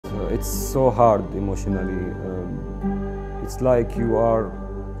It's so hard emotionally. It's like you are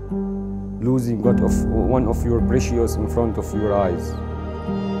losing one of your precious in front of your eyes.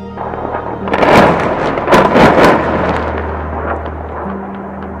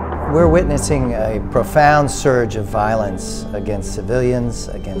 We're witnessing a profound surge of violence against civilians,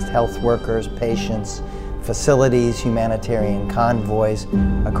 against health workers, patients, facilities, humanitarian convoys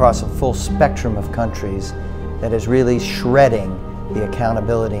across a full spectrum of countries that is really shredding the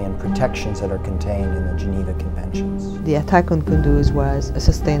accountability and protections that are contained in the Geneva Conventions. The attack on Kunduz was a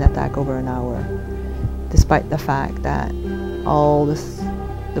sustained attack over an hour, despite the fact that all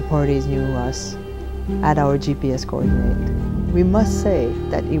the parties knew us, had our GPS coordinate. We must say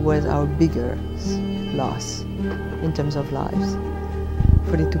that it was our biggest loss in terms of lives.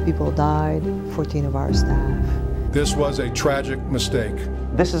 42 people died, 14 of our staff. This was a tragic mistake.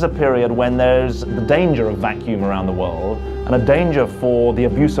 This is a period when there's the danger of vacuum around the world and a danger for the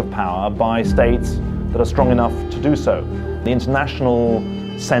abuse of power by states that are strong enough to do so. The international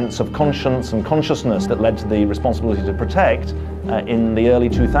sense of conscience and consciousness that led to the responsibility to protect in the early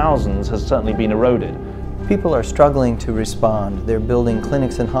 2000s has certainly been eroded. People are struggling to respond. They're building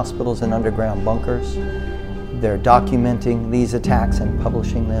clinics and hospitals in underground bunkers. They're documenting these attacks and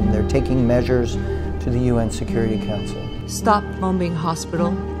publishing them. They're taking measures to the UN Security Council. Stop bombing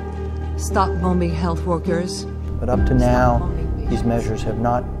hospital. Stop bombing health workers. But up to now, these measures have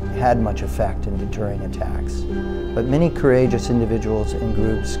not had much effect in deterring attacks. But many courageous individuals and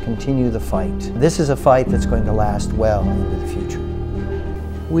groups continue the fight. This is a fight that's going to last well into the future.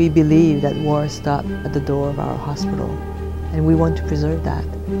 We believe that war stopped at the door of our hospital, and we want to preserve that.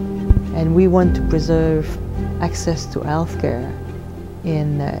 And we want to preserve access to healthcare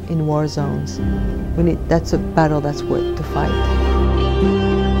in war zones. That's a battle that's worth to fight.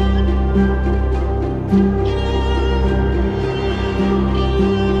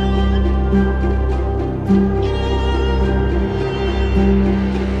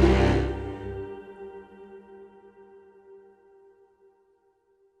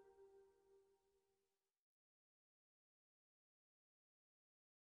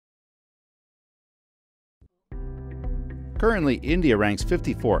 Currently, India ranks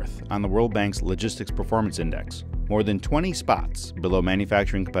 54th on the World Bank's Logistics Performance Index, more than 20 spots below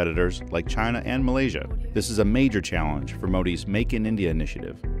manufacturing competitors like China and Malaysia. This is a major challenge for Modi's Make in India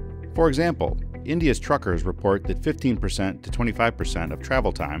initiative. For example, India's truckers report that 15% to 25% of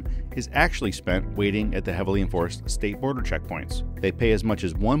travel time is actually spent waiting at the heavily enforced state border checkpoints. They pay as much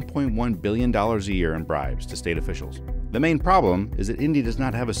as $1.1 billion a year in bribes to state officials. The main problem is that India does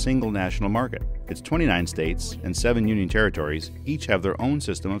not have a single national market. Its 29 states and 7 union territories each have their own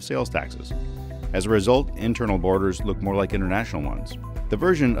system of sales taxes. As a result, internal borders look more like international ones. The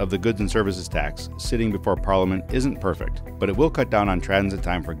version of the goods and services tax sitting before Parliament isn't perfect, but it will cut down on transit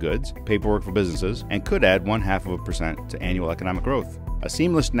time for goods, paperwork for businesses, and could add 0.5% to annual economic growth. A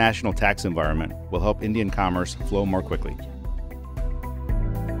seamless national tax environment will help Indian commerce flow more quickly.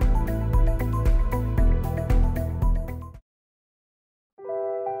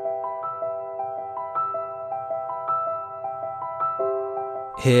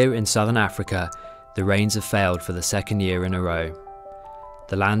 Here in southern Africa, the rains have failed for the second year in a row.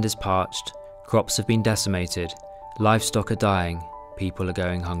 The land is parched, crops have been decimated, livestock are dying, people are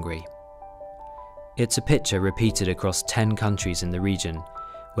going hungry. It's a picture repeated across 10 countries in the region,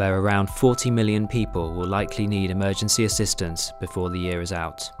 where around 40 million people will likely need emergency assistance before the year is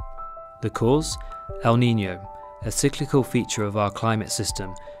out. The cause? El Niño, a cyclical feature of our climate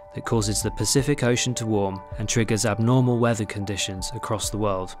system that causes the Pacific Ocean to warm and triggers abnormal weather conditions across the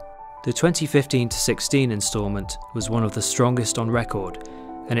world. The 2015-16 installment was one of the strongest on record,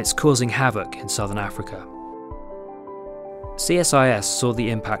 and it's causing havoc in southern Africa. CSIS saw the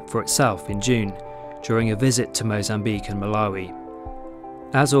impact for itself in June, during a visit to Mozambique and Malawi.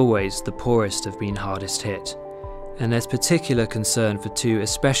 As always, the poorest have been hardest hit, and there's particular concern for two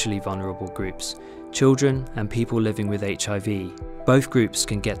especially vulnerable groups, children and people living with HIV. Both groups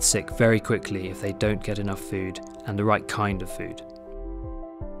can get sick very quickly if they don't get enough food, and the right kind of food.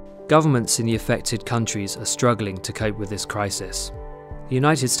 Governments in the affected countries are struggling to cope with this crisis. The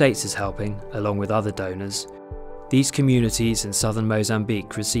United States is helping, along with other donors. These communities in southern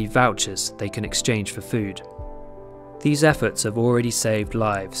Mozambique receive vouchers they can exchange for food. These efforts have already saved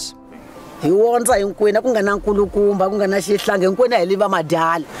lives.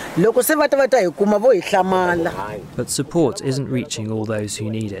 But support isn't reaching all those who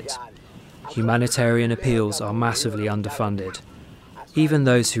need it. Humanitarian appeals are massively underfunded. Even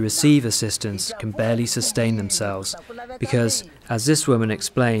those who receive assistance can barely sustain themselves because, as this woman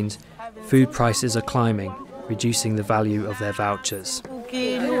explained, food prices are climbing, reducing the value of their vouchers.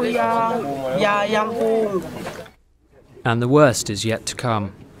 We And the worst is yet to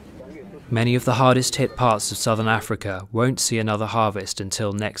come. Many of the hardest hit parts of southern Africa won't see another harvest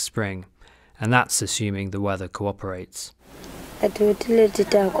until next spring, and that's assuming the weather cooperates.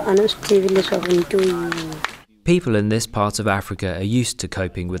 People in this part of Africa are used to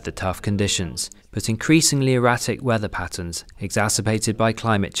coping with the tough conditions, but increasingly erratic weather patterns, exacerbated by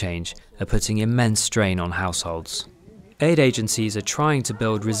climate change, are putting immense strain on households. Aid agencies are trying to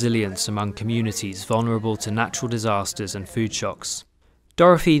build resilience among communities vulnerable to natural disasters and food shocks.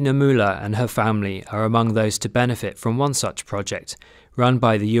 Dorothy Namula and her family are among those to benefit from one such project, run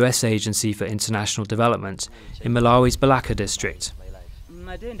by the US Agency for International Development in Malawi's Balaka district.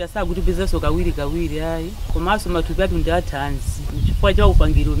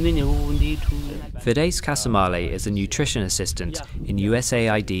 Fides Kasamale is a nutrition assistant in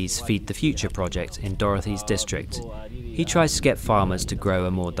USAID's Feed the Future project in Dorothy's district. He tries to get farmers to grow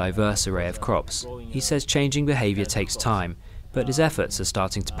a more diverse array of crops. He says changing behaviour takes time, but his efforts are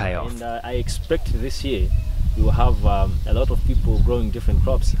starting to pay off. And I expect this year we will have a lot of people growing different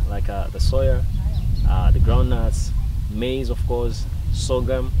crops like the soya, the groundnuts, maize of course,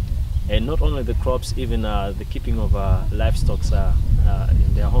 sorghum, and not only the crops, even the keeping of livestock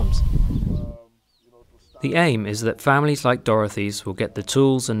in their homes. The aim is that families like Dorothy's will get the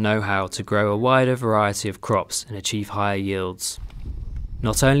tools and know-how to grow a wider variety of crops and achieve higher yields.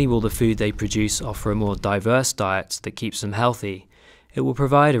 Not only will the food they produce offer a more diverse diet that keeps them healthy, it will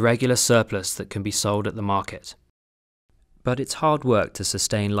provide a regular surplus that can be sold at the market. But it's hard work to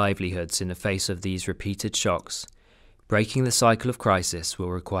sustain livelihoods in the face of these repeated shocks. Breaking the cycle of crisis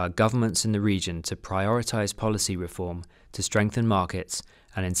will require governments in the region to prioritise policy reform to strengthen markets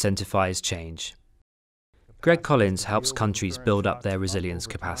and incentivise change. Greg Collins helps countries build up their resilience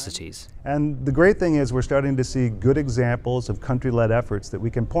capacities. And the great thing is we're starting to see good examples of country-led efforts that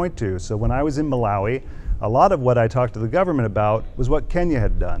we can point to. So when I was in Malawi, a lot of what I talked to the government about was what Kenya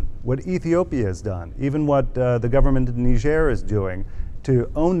had done, what Ethiopia has done, even what the government of Niger is doing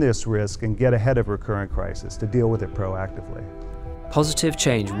to own this risk and get ahead of recurrent crisis, to deal with it proactively. Positive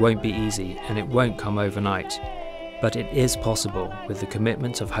change won't be easy and it won't come overnight. But it is possible with the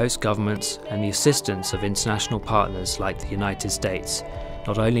commitment of host governments and the assistance of international partners like the United States,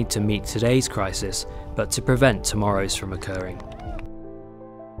 not only to meet today's crisis, but to prevent tomorrow's from occurring.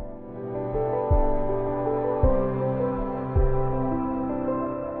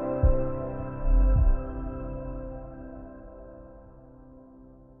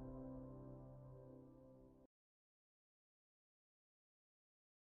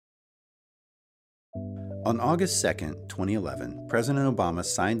 On August 2, 2011, President Obama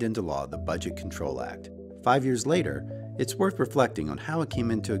signed into law the Budget Control Act. 5 years later, it's worth reflecting on how it came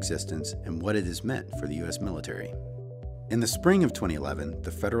into existence and what it has meant for the U.S. military. In the spring of 2011,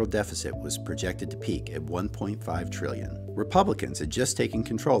 the federal deficit was projected to peak at $1.5 trillion. Republicans had just taken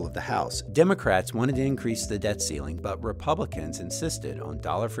control of the House. Democrats wanted to increase the debt ceiling, but Republicans insisted on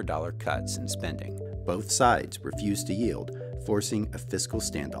dollar-for-dollar cuts in spending. Both sides refused to yield, forcing a fiscal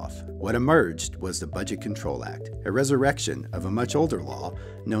standoff. What emerged was the Budget Control Act, a resurrection of a much older law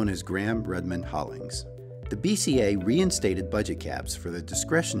known as Graham-Rudman-Hollings. The BCA reinstated budget caps for the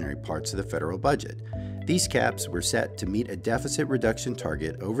discretionary parts of the federal budget. These caps were set to meet a deficit reduction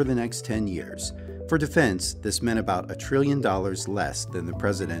target over the next 10 years. For defense, this meant about $1 trillion less than the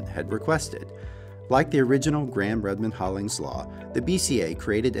president had requested. Like the original Graham-Rudman-Hollings law, the BCA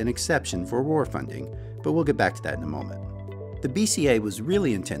created an exception for war funding, but we'll get back to that in a moment. The BCA was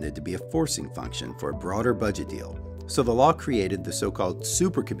really intended to be a forcing function for a broader budget deal, so the law created the so-called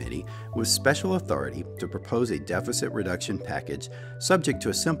Super Committee with special authority to propose a deficit reduction package subject to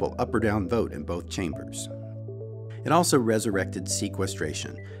a simple up or down vote in both chambers. It also resurrected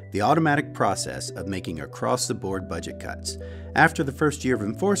sequestration, the automatic process of making across-the-board budget cuts. After the first year of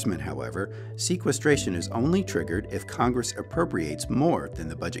enforcement, however, sequestration is only triggered if Congress appropriates more than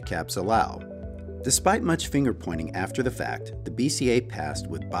the budget caps allow. Despite much finger-pointing after the fact, the BCA passed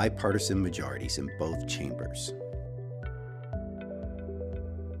with bipartisan majorities in both chambers.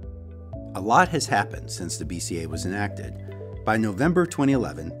 A lot has happened since the BCA was enacted. By November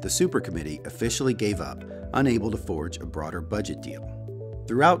 2011, the Super Committee officially gave up, unable to forge a broader budget deal.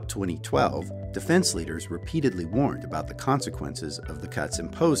 Throughout 2012, defense leaders repeatedly warned about the consequences of the cuts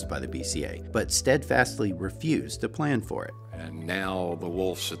imposed by the BCA, but steadfastly refused to plan for it. And now the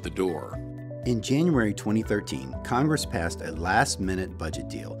wolf's at the door. In January 2013, Congress passed a last-minute budget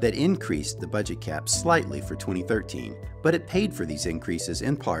deal that increased the budget cap slightly for 2013, but it paid for these increases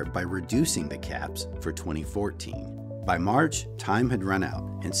in part by reducing the caps for 2014. By March, time had run out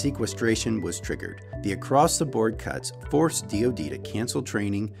and sequestration was triggered. The across-the-board cuts forced DoD to cancel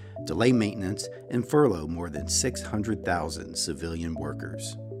training, delay maintenance, and furlough more than 600,000 civilian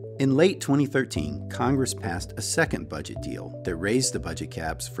workers. In late 2013, Congress passed a second budget deal that raised the budget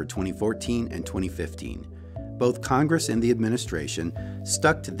caps for 2014 and 2015. Both Congress and the administration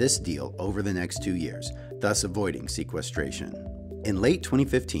stuck to this deal over the next 2 years, thus avoiding sequestration. In late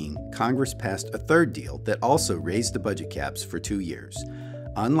 2015, Congress passed a third deal that also raised the budget caps for 2 years.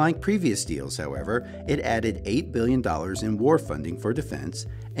 Unlike previous deals, however, it added $8 billion in war funding for defense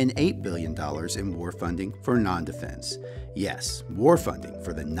and $8 billion in war funding for non-defense. Yes, war funding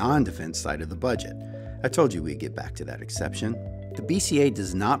for the non-defense side of the budget. I told you we'd get back to that exception. The BCA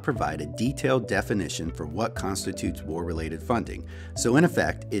does not provide a detailed definition for what constitutes war-related funding, so in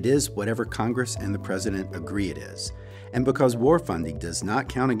effect, it is whatever Congress and the President agree it is. And because war funding does not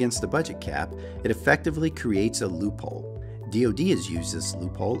count against the budget cap, it effectively creates a loophole. DoD has used this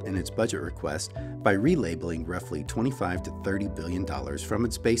loophole in its budget request by relabeling roughly $25 to $30 billion from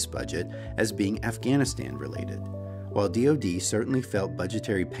its base budget as being Afghanistan-related. While DoD certainly felt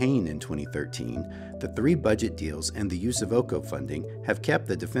budgetary pain in 2013, the 3 budget deals and the use of OCO funding have kept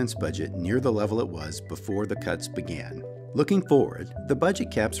the defense budget near the level it was before the cuts began. Looking forward, the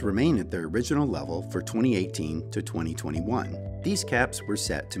budget caps remain at their original level for 2018 to 2021. These caps were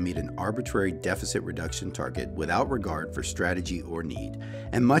set to meet an arbitrary deficit reduction target without regard for strategy or need,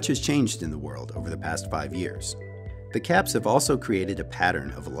 and much has changed in the world over the past 5 years. The caps have also created a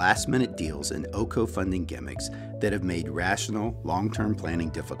pattern of last-minute deals and OCO funding gimmicks that have made rational, long-term planning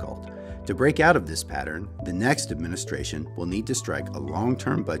difficult. To break out of this pattern, the next administration will need to strike a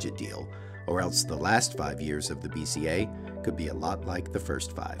long-term budget deal, or else the last 5 years of the BCA could be a lot like the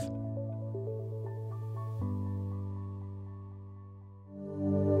first 5.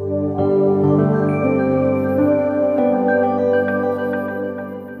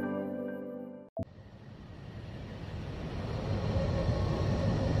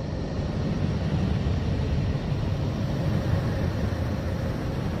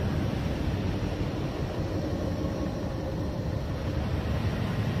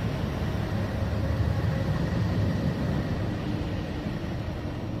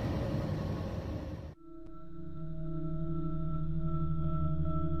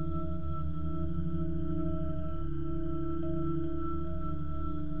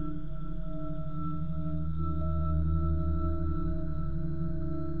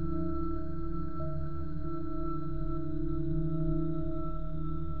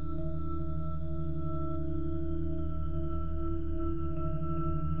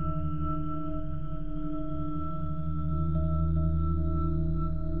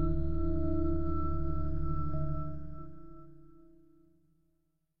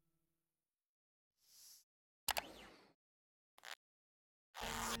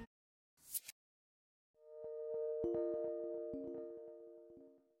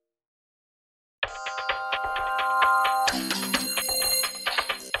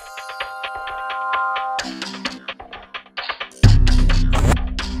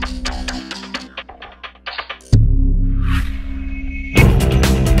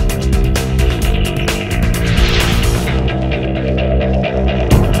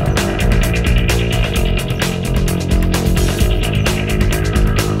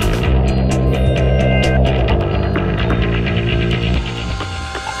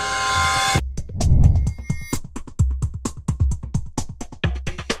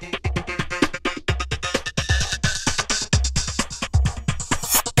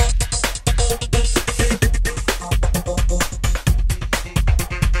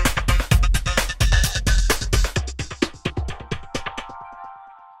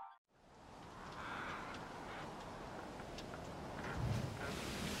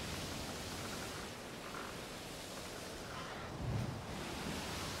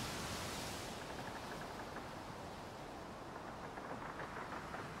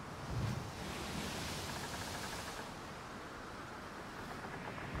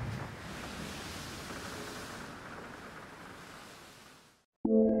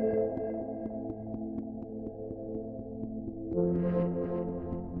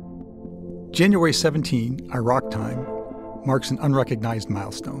 January 17, Iraq time, marks an unrecognized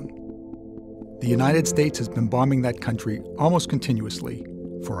milestone. The United States has been bombing that country almost continuously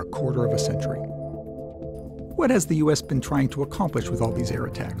for a quarter of a century. What has the U.S. been trying to accomplish with all these air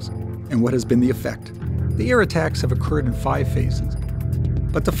attacks? And what has been the effect? The air attacks have occurred in 5 phases.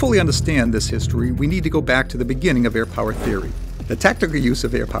 But to fully understand this history, we need to go back to the beginning of air power theory. The tactical use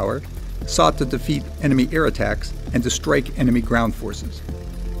of air power sought to defeat enemy air attacks and to strike enemy ground forces.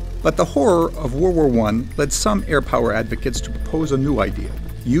 But the horror of World War I led some air power advocates to propose a new idea: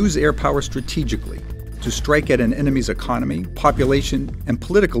 use air power strategically to strike at an enemy's economy, population, and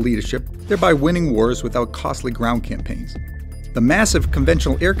political leadership, thereby winning wars without costly ground campaigns. The massive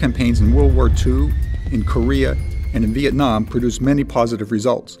conventional air campaigns in World War II, in Korea, and in Vietnam produced many positive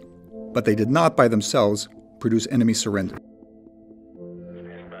results, but they did not by themselves produce enemy surrender.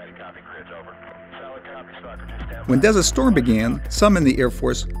 When Desert Storm began, some in the Air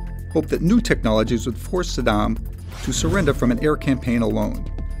Force hoped that new technologies would force Saddam to surrender from an air campaign alone.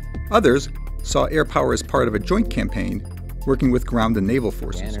 Others saw air power as part of a joint campaign working with ground and naval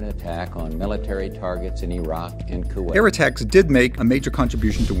forces. And an attack on military targets in Iraq and Kuwait. Air attacks did make a major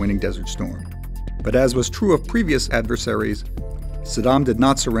contribution to winning Desert Storm. But as was true of previous adversaries, Saddam did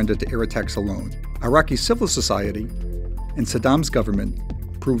not surrender to air attacks alone. Iraqi civil society and Saddam's government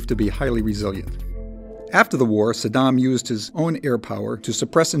proved to be highly resilient. After the war, Saddam used his own air power to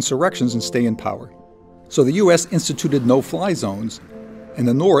suppress insurrections and stay in power. So the U.S. instituted no-fly zones in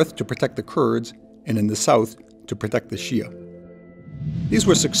the north to protect the Kurds and in the south to protect the Shia. These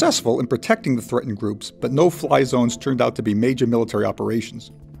were successful in protecting the threatened groups, but no-fly zones turned out to be major military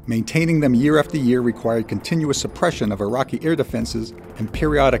operations. Maintaining them year after year required continuous suppression of Iraqi air defenses and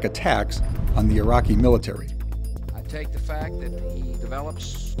periodic attacks on the Iraqi military. I take the fact that he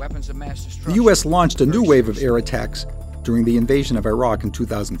develops weapons of mass destruction. The U.S. launched a new wave of air attacks during the invasion of Iraq in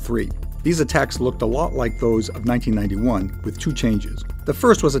 2003. These attacks looked a lot like those of 1991, with two changes. The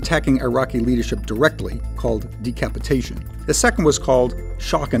first was attacking Iraqi leadership directly, called decapitation. The second was called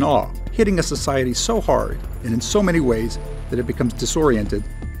shock and awe, hitting a society so hard and in so many ways that it becomes disoriented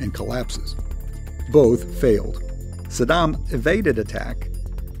and collapses. Both failed. Saddam evaded attack,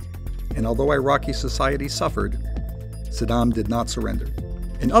 and although Iraqi society suffered, Saddam did not surrender.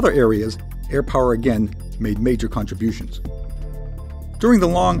 In other areas, air power again made major contributions. During the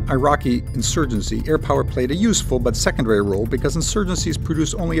long Iraqi insurgency, air power played a useful but secondary role because insurgencies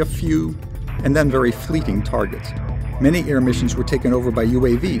produced only a few and then very fleeting targets. Many air missions were taken over by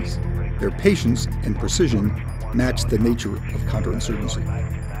UAVs. Their patience and precision matched the nature of counterinsurgency.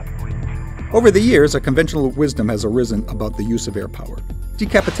 Over the years, a conventional wisdom has arisen about the use of air power.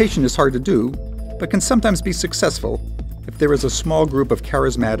 Decapitation is hard to do, but can sometimes be successful if there is a small group of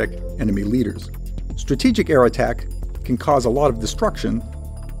charismatic enemy leaders. Strategic air attack can cause a lot of destruction,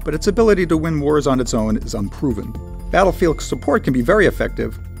 but its ability to win wars on its own is unproven. Battlefield support can be very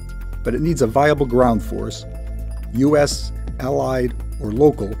effective, but it needs a viable ground force, U.S., allied, or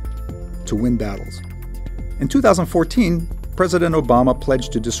local, to win battles. In 2014, President Obama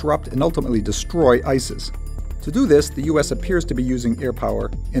pledged to disrupt and ultimately destroy ISIS. To do this, the U.S. appears to be using air power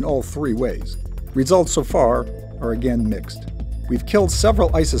in all three ways. Results so far are again mixed. We've killed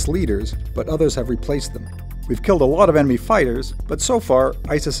several ISIS leaders, but others have replaced them. We've killed a lot of enemy fighters, but so far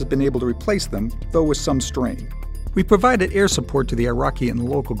ISIS has been able to replace them, though with some strain. We provided air support to the Iraqi and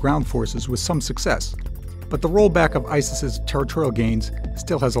local ground forces with some success, but the rollback of ISIS's territorial gains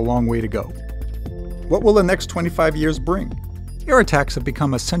still has a long way to go. What will the next 25 years bring? Air attacks have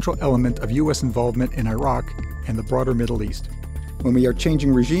become a central element of U.S. involvement in Iraq and the broader Middle East. When we are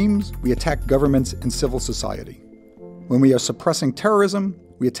changing regimes, we attack governments and civil society. When we are suppressing terrorism,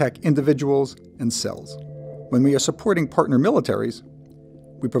 we attack individuals and cells. When we are supporting partner militaries,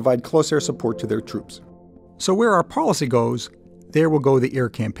 we provide close air support to their troops. So where our policy goes, there will go the air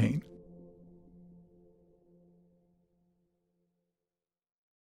campaign.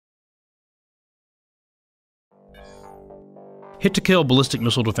 Hit-to-kill ballistic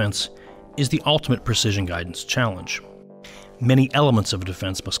missile defense is the ultimate precision guidance challenge. Many elements of a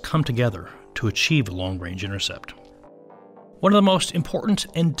defense must come together to achieve a long-range intercept. One of the most important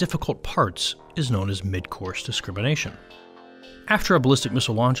and difficult parts is known as mid-course discrimination. After a ballistic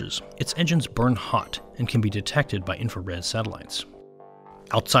missile launches, its engines burn hot and can be detected by infrared satellites.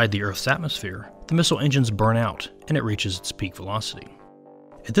 Outside the Earth's atmosphere, the missile engines burn out and it reaches its peak velocity.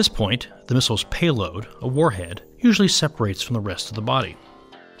 At this point, the missile's payload, a warhead, usually separates from the rest of the body.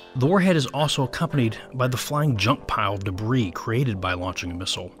 The warhead is also accompanied by the flying junk pile of debris created by launching a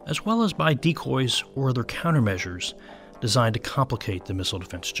missile, as well as by decoys or other countermeasures designed to complicate the missile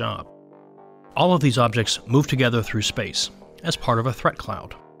defense job. All of these objects move together through space as part of a threat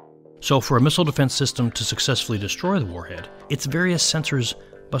cloud. So for a missile defense system to successfully destroy the warhead, its various sensors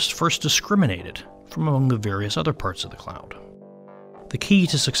must first discriminate it from among the various other parts of the cloud. The key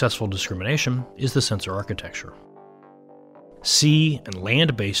to successful discrimination is the sensor architecture. Sea and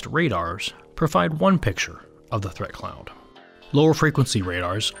land-based radars provide one picture of the threat cloud. Lower frequency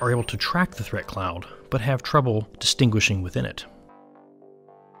radars are able to track the threat cloud, but have trouble distinguishing within it.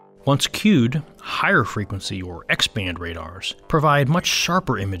 Once cued, higher frequency or X-band radars provide much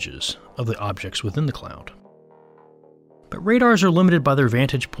sharper images of the objects within the cloud. But radars are limited by their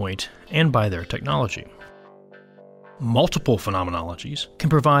vantage point and by their technology. Multiple phenomenologies can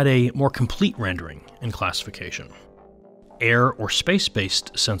provide a more complete rendering and classification. Air or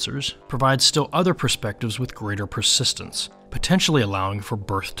space-based sensors provide still other perspectives with greater persistence, potentially allowing for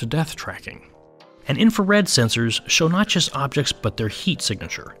birth-to-death tracking. And infrared sensors show not just objects but their heat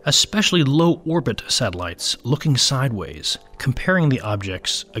signature, especially low-orbit satellites looking sideways, comparing the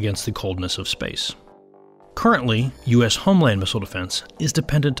objects against the coldness of space. Currently, U.S. homeland missile defense is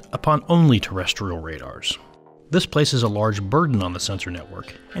dependent upon only terrestrial radars. This places a large burden on the sensor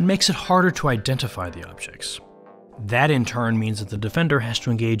network and makes it harder to identify the objects. That in turn means that the defender has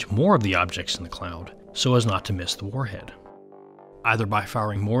to engage more of the objects in the cloud so as not to miss the warhead, either by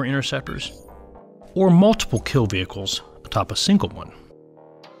firing more interceptors or multiple kill vehicles atop a single one.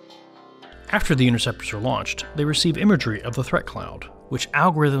 After the interceptors are launched, they receive imagery of the threat cloud, which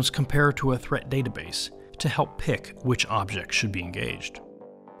algorithms compare to a threat database to help pick which objects should be engaged.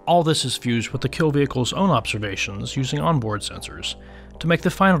 All this is fused with the kill vehicle's own observations using onboard sensors to make the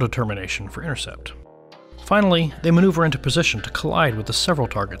final determination for intercept. Finally, they maneuver into position to collide with the several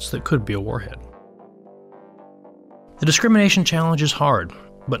targets that could be a warhead. The discrimination challenge is hard,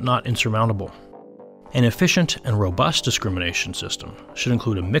 but not insurmountable. An efficient and robust discrimination system should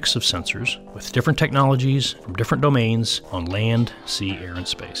include a mix of sensors with different technologies from different domains on land, sea, air, and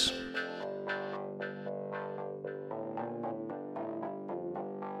space.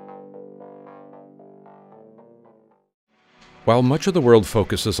 While much of the world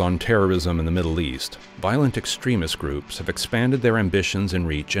focuses on terrorism in the Middle East, violent extremist groups have expanded their ambitions and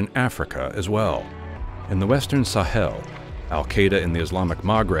reach in Africa as well. In the Western Sahel, Al-Qaeda in the Islamic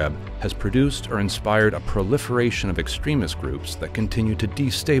Maghreb has produced or inspired a proliferation of extremist groups that continue to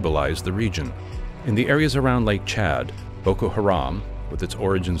destabilize the region. In the areas around Lake Chad, Boko Haram, with its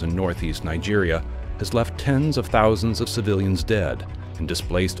origins in northeast Nigeria, has left tens of thousands of civilians dead and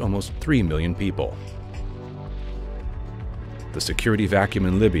displaced almost 3 million people. The security vacuum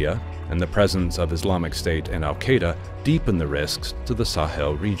in Libya and the presence of Islamic State and Al-Qaeda deepen the risks to the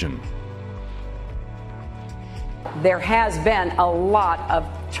Sahel region. There has been a lot of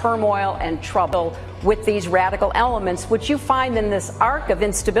turmoil and trouble with these radical elements, which you find in this arc of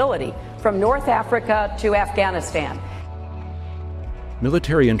instability from North Africa to Afghanistan.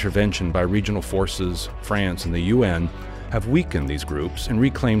 Military intervention by regional forces, France, and the UN have weakened these groups and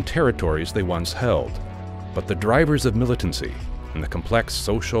reclaimed territories they once held. But the drivers of militancy and the complex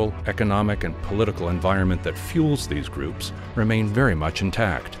social, economic, and political environment that fuels these groups remain very much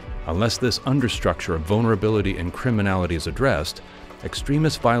intact. Unless this understructure of vulnerability and criminality is addressed,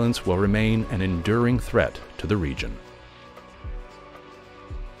 extremist violence will remain an enduring threat to the region.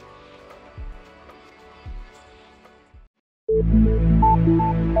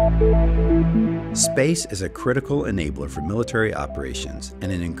 Space is a critical enabler for military operations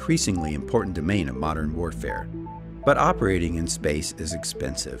and an increasingly important domain of modern warfare. But operating in space is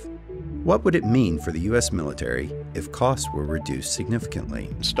expensive. What would it mean for the U.S. military if costs were reduced significantly?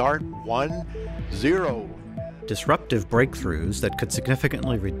 Start 1-0. Disruptive breakthroughs that could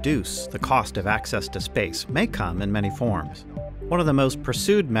significantly reduce the cost of access to space may come in many forms. One of the most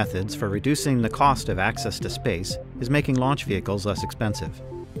pursued methods for reducing the cost of access to space is making launch vehicles less expensive.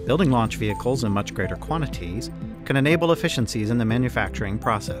 Building launch vehicles in much greater quantities can enable efficiencies in the manufacturing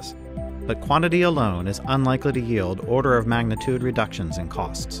process. But quantity alone is unlikely to yield order-of-magnitude reductions in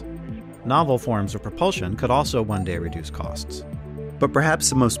costs. Novel forms of propulsion could also one day reduce costs. But perhaps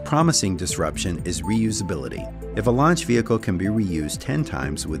the most promising disruption is reusability. If a launch vehicle can be reused 10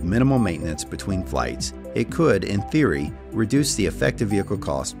 times with minimal maintenance between flights, it could, in theory, reduce the effective vehicle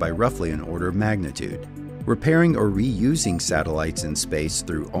cost by roughly an order of magnitude. Repairing or reusing satellites in space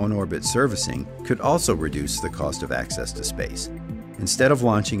through on-orbit servicing could also reduce the cost of access to space. Instead of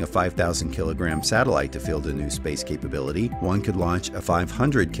launching a 5,000-kilogram satellite to field a new space capability, one could launch a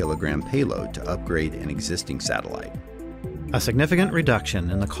 500-kilogram payload to upgrade an existing satellite. A significant reduction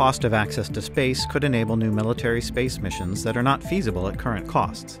in the cost of access to space could enable new military space missions that are not feasible at current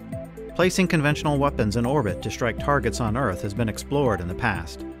costs. Placing conventional weapons in orbit to strike targets on Earth has been explored in the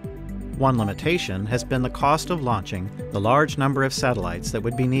past. One limitation has been the cost of launching the large number of satellites that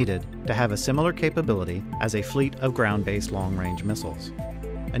would be needed to have a similar capability as a fleet of ground-based long-range missiles.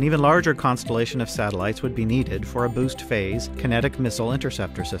 An even larger constellation of satellites would be needed for a boost-phase kinetic missile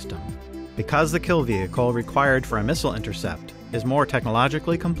interceptor system. Because the kill vehicle required for a missile intercept is more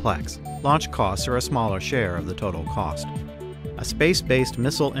technologically complex, launch costs are a smaller share of the total cost. A space-based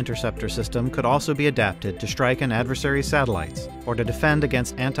missile interceptor system could also be adapted to strike an adversary's satellites or to defend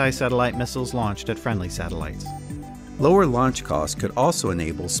against anti-satellite missiles launched at friendly satellites. Lower launch costs could also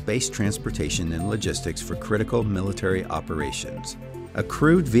enable space transportation and logistics for critical military operations. A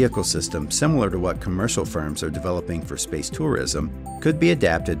crewed vehicle system similar to what commercial firms are developing for space tourism could be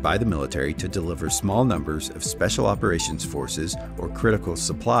adapted by the military to deliver small numbers of special operations forces or critical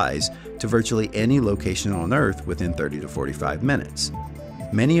supplies to virtually any location on Earth within 30 to 45 minutes.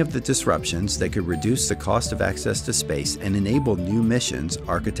 Many of the disruptions that could reduce the cost of access to space and enable new missions,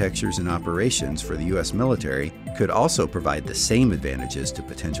 architectures, and operations for the U.S. military could also provide the same advantages to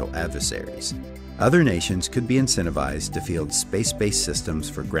potential adversaries. Other nations could be incentivized to field space-based systems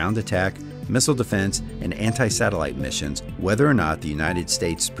for ground attack, missile defense, and anti-satellite missions, whether or not the United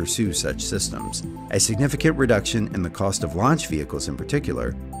States pursues such systems. A significant reduction in the cost of launch vehicles in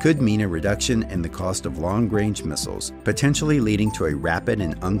particular could mean a reduction in the cost of long-range missiles, potentially leading to a rapid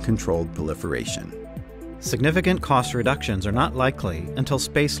and uncontrolled proliferation. Significant cost reductions are not likely until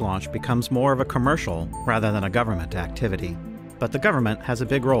space launch becomes more of a commercial rather than a government activity. But the government has a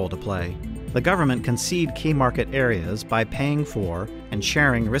big role to play. The government can seed key market areas by paying for and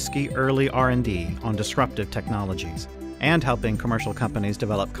sharing risky early R&D on disruptive technologies, and helping commercial companies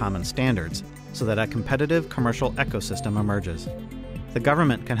develop common standards so that a competitive commercial ecosystem emerges. The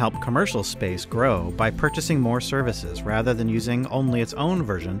government can help commercial space grow by purchasing more services rather than using only its own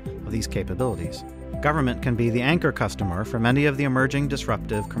version of these capabilities. Government can be the anchor customer for many of the emerging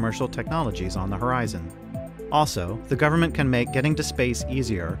disruptive commercial technologies on the horizon. Also, the government can make getting to space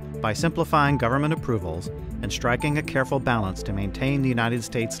easier by simplifying government approvals and striking a careful balance to maintain the United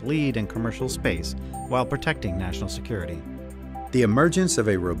States' lead in commercial space while protecting national security. The emergence of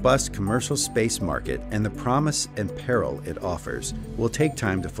a robust commercial space market and the promise and peril it offers will take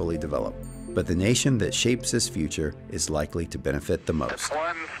time to fully develop, but the nation that shapes this future is likely to benefit the most.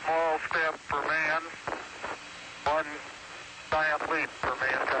 One small step for man, one giant leap for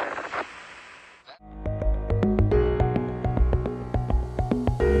mankind.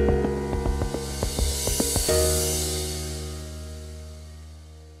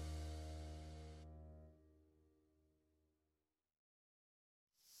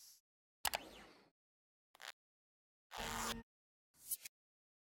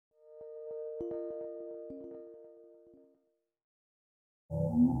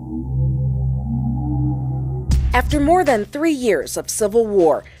 After more than 3 years of civil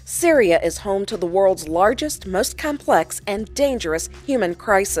war, Syria is home to the world's largest, most complex, and dangerous human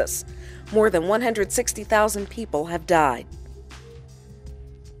crisis. More than 160,000 people have died.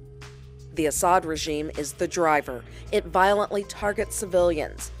 The Assad regime is the driver. It violently targets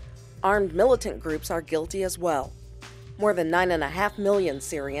civilians. Armed militant groups are guilty as well. More than 9.5 million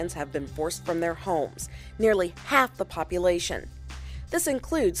Syrians have been forced from their homes, nearly half the population. This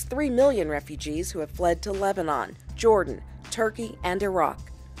includes 3 million refugees who have fled to Lebanon, Jordan, Turkey, and Iraq,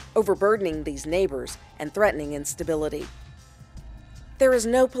 overburdening these neighbors and threatening instability. There is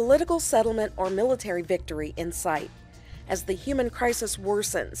no political settlement or military victory in sight. As the human crisis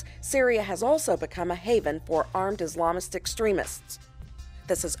worsens, Syria has also become a haven for armed Islamist extremists.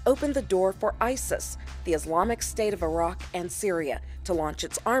 This has opened the door for ISIS, the Islamic State of Iraq and Syria, to launch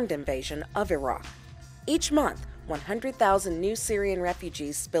its armed invasion of Iraq. Each month, 100,000 new Syrian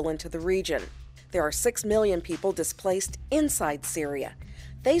refugees spill into the region. There are 6 million people displaced inside Syria.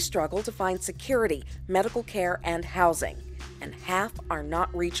 They struggle to find security, medical care, and housing, and half are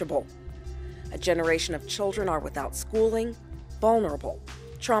not reachable. A generation of children are without schooling, vulnerable,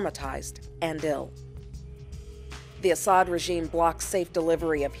 traumatized, and ill. The Assad regime blocks safe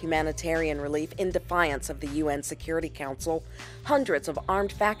delivery of humanitarian relief in defiance of the UN Security Council. Hundreds of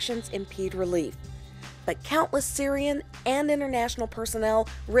armed factions impede relief. But countless Syrian and international personnel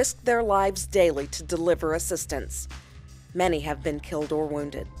risk their lives daily to deliver assistance. Many have been killed or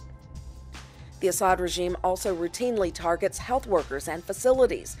wounded. The Assad regime also routinely targets health workers and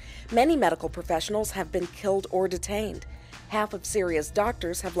facilities. Many medical professionals have been killed or detained. Half of Syria's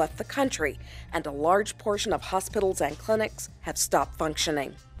doctors have left the country, and a large portion of hospitals and clinics have stopped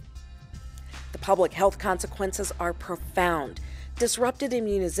functioning. The public health consequences are profound. Disrupted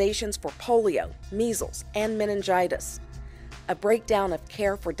immunizations for polio, measles, and meningitis, a breakdown of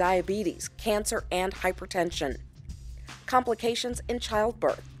care for diabetes, cancer, and hypertension, complications in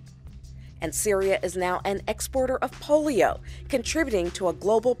childbirth. And Syria is now an exporter of polio, contributing to a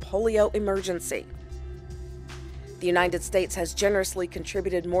global polio emergency. The United States has generously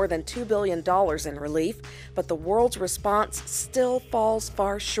contributed more than $2 billion in relief, but the world's response still falls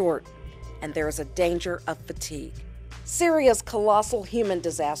far short, and there is a danger of fatigue. Syria's colossal human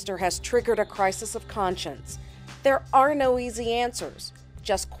disaster has triggered a crisis of conscience. There are no easy answers,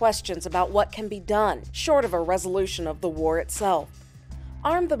 just questions about what can be done, short of a resolution of the war itself.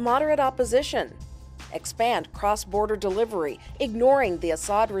 Arm the moderate opposition. Expand cross-border delivery, ignoring the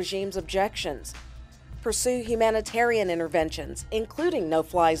Assad regime's objections. Pursue humanitarian interventions, including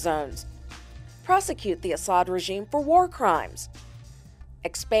no-fly zones. Prosecute the Assad regime for war crimes.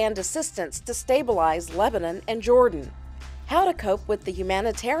 Expand assistance to stabilize Lebanon and Jordan. How to cope with the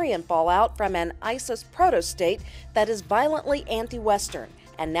humanitarian fallout from an ISIS proto-state that is violently anti-Western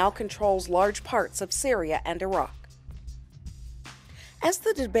and now controls large parts of Syria and Iraq. As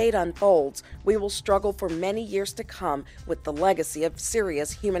the debate unfolds, we will struggle for many years to come with the legacy of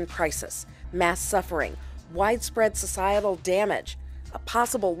Syria's human crisis, mass suffering, widespread societal damage, a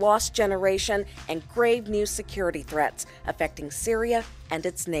possible lost generation, and grave new security threats affecting Syria and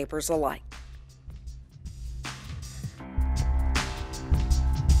its neighbors alike.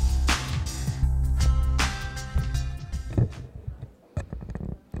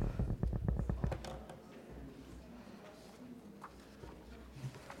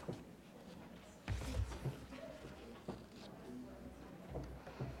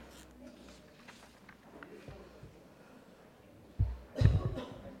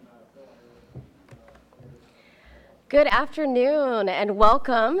 Good afternoon and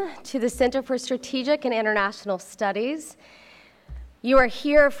welcome to the Center for Strategic and International Studies. You are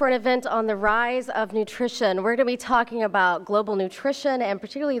here for an event on the rise of nutrition. We're going to be talking about global nutrition and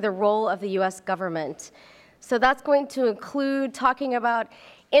particularly the role of the U.S. government. So that's going to include talking about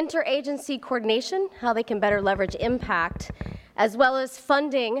interagency coordination, how they can better leverage impact, as well as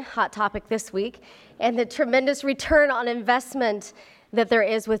funding, hot topic this week, and the tremendous return on investment that there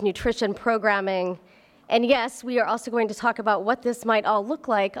is with nutrition programming. And yes, we are also going to talk about what this might all look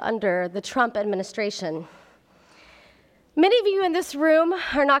like under the Trump administration. Many of you in this room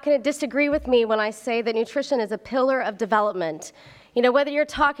are not going to disagree with me when I say that nutrition is a pillar of development. You know, whether you're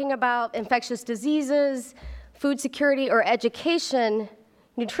talking about infectious diseases, food security, or education,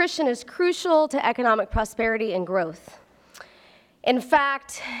 nutrition is crucial to economic prosperity and growth. In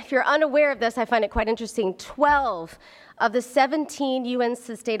fact, if you're unaware of this, I find it quite interesting. 12 of the 17 UN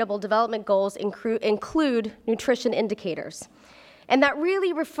Sustainable Development Goals include nutrition indicators. And that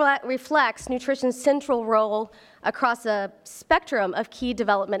really reflects nutrition's central role across a spectrum of key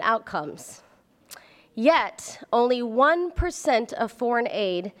development outcomes. Yet, only 1% of foreign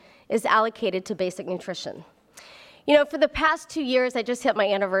aid is allocated to basic nutrition. You know, for the past 2 years, I just hit my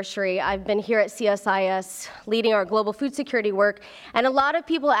anniversary. I've been here at CSIS leading our global food security work, and a lot of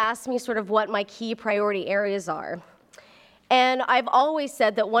people ask me sort of what my key priority areas are. And I've always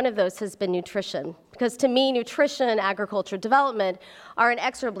said that one of those has been nutrition, because to me, nutrition and agriculture development are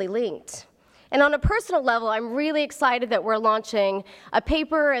inexorably linked. And on a personal level, I'm really excited that we're launching a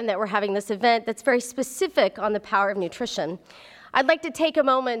paper and that we're having this event that's very specific on the power of nutrition. I'd like to take a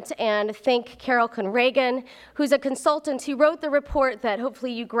moment and thank Carol Conragan, who's a consultant who wrote the report that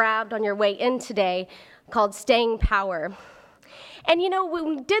hopefully you grabbed on your way in today called Staying Power. And you know, when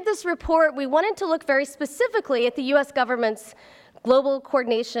we did this report, we wanted to look very specifically at the U.S. government's global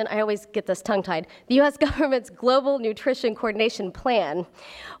coordination, I always get this tongue-tied, the U.S. government's global nutrition coordination plan.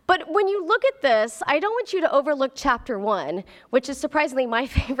 But when you look at this, I don't want you to overlook chapter 1, which is surprisingly my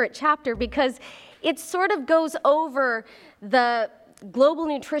favorite chapter because it sort of goes over the global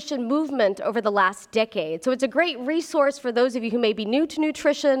nutrition movement over the last decade. So it's a great resource for those of you who may be new to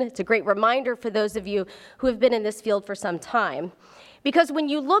nutrition. It's a great reminder for those of you who have been in this field for some time. Because when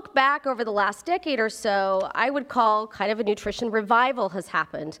you look back over the last decade or so, I would call kind of a nutrition revival has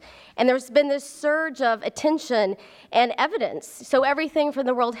happened. And there's been this surge of attention and evidence. So everything from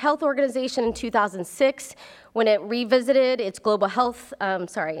the World Health Organization in 2006, when it revisited its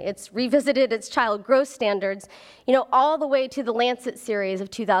it's revisited its child growth standards, you know, all the way to the Lancet series of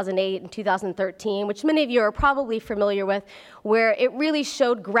 2008 and 2013, which many of you are probably familiar with, where it really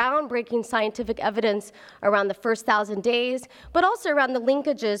showed groundbreaking scientific evidence around the first 1,000 days, but also around the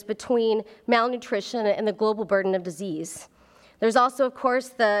linkages between malnutrition and the global burden of disease. There's also, of course,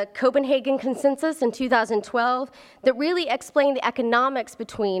 the Copenhagen Consensus in 2012 that really explained the economics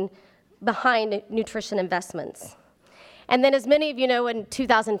behind nutrition investments. And then, as many of you know, in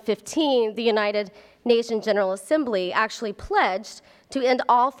 2015, the United Nations General Assembly actually pledged to end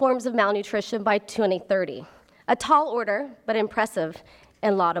all forms of malnutrition by 2030. A tall order, but impressive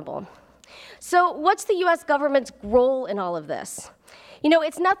and laudable. So what's the U.S. government's role in all of this? You know,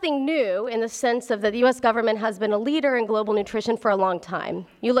 it's nothing new in the sense of that the U.S. government has been a leader in global nutrition for a long time.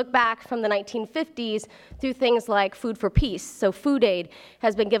 You look back from the 1950s through things like Food for Peace, so food aid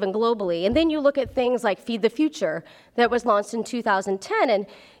has been given globally. And then you look at things like Feed the Future that was launched in 2010. And,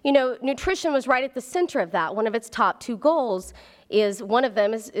 you know, nutrition was right at the center of that. One of its top 2 goals is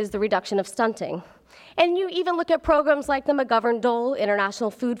the reduction of stunting. And you even look at programs like the McGovern-Dole International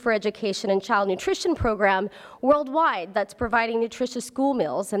Food for Education and Child Nutrition Program worldwide that's providing nutritious school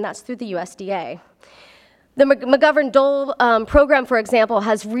meals, and that's through the USDA. The McGovern-Dole program, for example,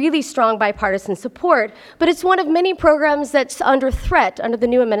 has really strong bipartisan support, but it's one of many programs that's under threat under the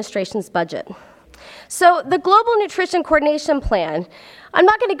new administration's budget. So the Global Nutrition Coordination Plan, I'm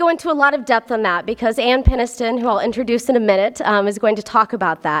not going to go into a lot of depth on that because Ann Peniston, who I'll introduce in a minute, is going to talk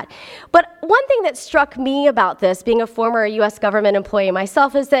about that. But one thing that struck me about this, being a former U.S. government employee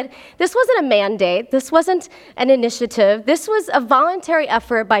myself, is that this wasn't a mandate, this wasn't an initiative, this was a voluntary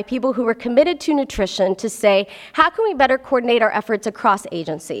effort by people who were committed to nutrition to say, how can we better coordinate our efforts across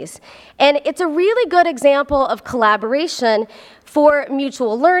agencies? And it's a really good example of collaboration for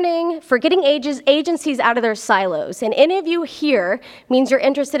mutual learning, for getting agencies out of their silos. And any of you here means you're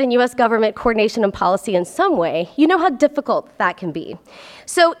interested in U.S. government coordination and policy in some way. You know how difficult that can be.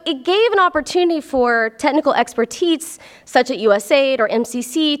 So it gave an opportunity for technical expertise, such as USAID or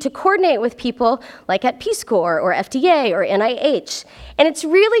MCC, to coordinate with people like at Peace Corps or FDA or NIH. And it's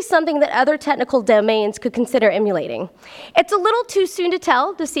really something that other technical domains could consider emulating. It's a little too soon to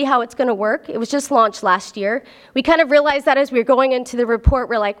tell to see how it's going to work. It was just launched last year. We kind of realized that as we were going into the report,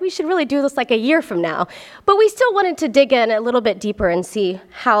 we're like, we should really do this like a year from now. But we still wanted to dig in a little bit deeper and see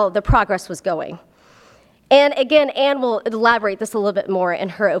how the progress was going. And again, Anne will elaborate this a little bit more in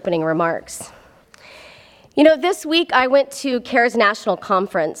her opening remarks. You know, this week I went to CARE's National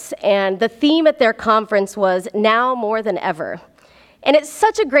Conference, and the theme at their conference was now more than ever. And it's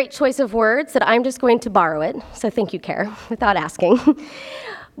such a great choice of words that I'm just going to borrow it, so thank you, CARE, without asking.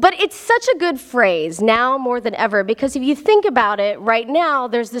 But it's such a good phrase, now more than ever, because if you think about it, right now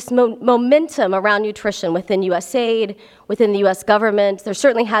there's this momentum around nutrition within USAID, within the US government. There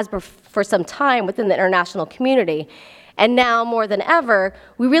certainly has been for some time within the international community. And now more than ever,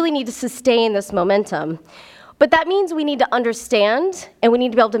 we really need to sustain this momentum. But that means we need to understand, and we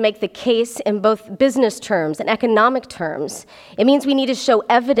need to be able to make the case in both business terms and economic terms. It means we need to show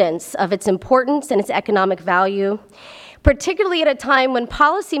evidence of its importance and its economic value, particularly at a time when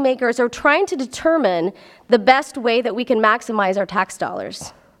policymakers are trying to determine the best way that we can maximize our tax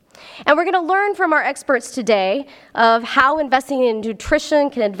dollars. And we're going to learn from our experts today of how investing in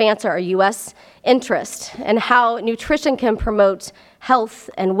nutrition can advance our U.S. interest and how nutrition can promote health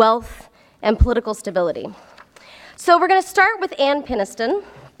and wealth and political stability. So we're going to start with Ann Peniston,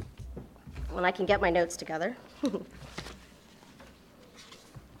 when I can get my notes together.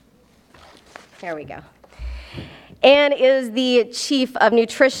 There we go. Ann is the Chief of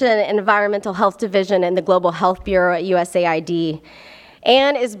Nutrition and Environmental Health Division in the Global Health Bureau at USAID.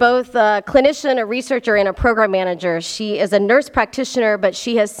 Ann is both a clinician, a researcher, and a program manager. She is a nurse practitioner, but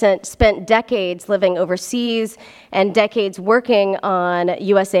she has spent decades living overseas and decades working on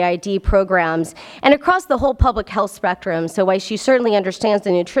USAID programs and across the whole public health spectrum. So while she certainly understands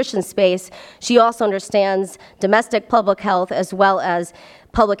the nutrition space, she also understands domestic public health as well as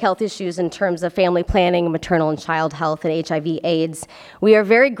public health issues in terms of family planning, maternal and child health, and HIV/AIDS. We are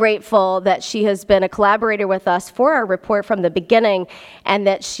very grateful that she has been a collaborator with us for our report from the beginning, and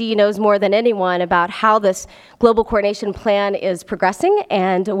that she knows more than anyone about how this global coordination plan is progressing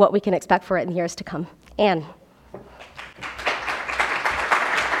and what we can expect for it in the years to come. Ann.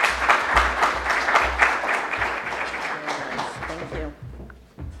 Thank you.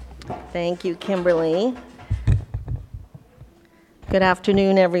 Thank you, Kimberly. Good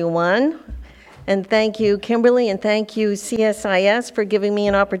afternoon, everyone. And thank you, Kimberly, and thank you, CSIS, for giving me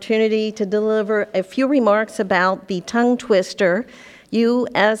an opportunity to deliver a few remarks about the tongue twister,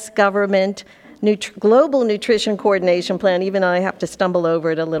 U.S. government Global Nutrition Coordination Plan. Even I have to stumble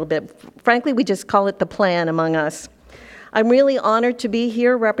over it a little bit. Frankly, we just call it the plan among us. I'm really honored to be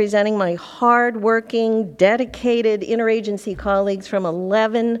here representing my hardworking, dedicated interagency colleagues from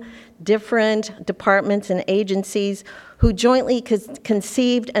 11 different departments and agencies who jointly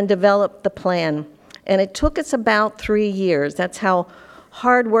conceived and developed the plan. And it took us about 3 years. That's how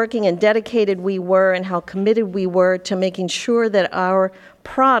hardworking and dedicated we were and how committed we were to making sure that our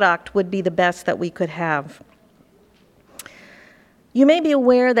product would be the best that we could have. You may be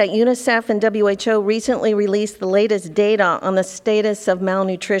aware that UNICEF and WHO recently released the latest data on the status of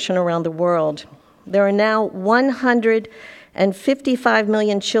malnutrition around the world. There are now 155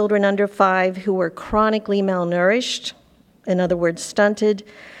 million children under 5 who are chronically malnourished, in other words, stunted,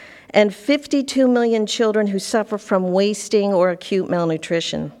 and 52 million children who suffer from wasting or acute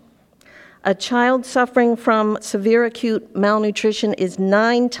malnutrition. A child suffering from severe acute malnutrition is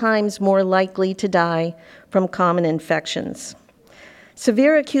 9 times more likely to die from common infections.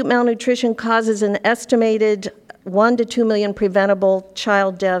 Severe acute malnutrition causes an estimated 1 to 2 million preventable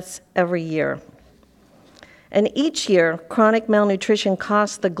child deaths every year. And each year, chronic malnutrition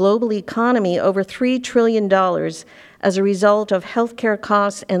costs the global economy over $3 trillion as a result of healthcare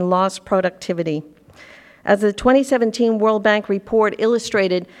costs and lost productivity. As the 2017 World Bank report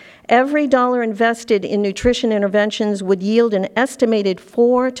illustrated, every dollar invested in nutrition interventions would yield an estimated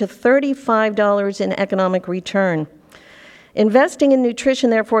 $4 to $35 in economic return. Investing in nutrition,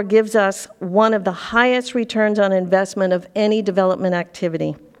 therefore, gives us one of the highest returns on investment of any development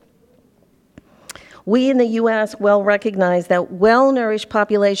activity. We in the U.S. well recognize that well-nourished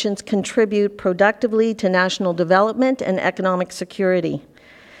populations contribute productively to national development and economic security.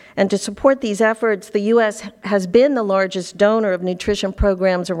 And to support these efforts, the U.S. has been the largest donor of nutrition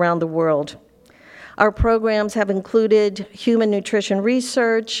programs around the world. Our programs have included human nutrition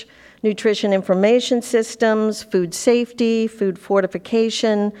research, nutrition information systems, food safety, food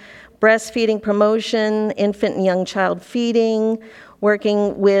fortification, breastfeeding promotion, infant and young child feeding,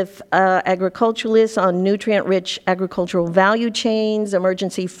 working with agriculturalists on nutrient-rich agricultural value chains,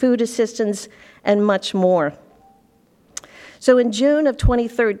 emergency food assistance, and much more. So in June of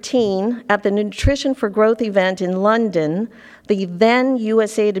 2013, at the Nutrition for Growth event in London, the then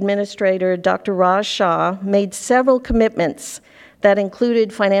USAID Administrator, Dr. Raj Shah, made several commitments that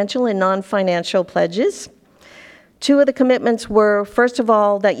included financial and non-financial pledges. 2 of the commitments were, first of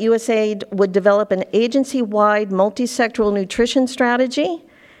all, that USAID would develop an agency-wide multi-sectoral nutrition strategy,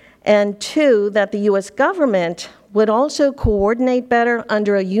 and 2, that the U.S. government would also coordinate better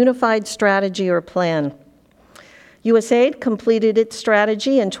under a unified strategy or plan. USAID completed its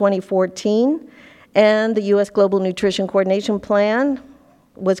strategy in 2014, and the U.S. Global Nutrition Coordination Plan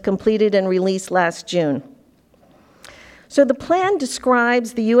was completed and released last June. So the plan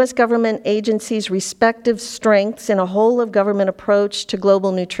describes the U.S. government agencies' respective strengths in a whole-of-government approach to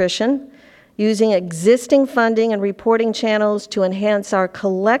global nutrition, using existing funding and reporting channels to enhance our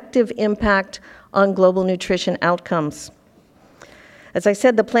collective impact on global nutrition outcomes. As I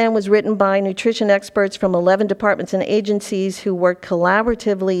said, the plan was written by nutrition experts from 11 departments and agencies who worked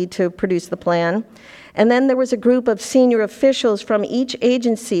collaboratively to produce the plan. And then there was a group of senior officials from each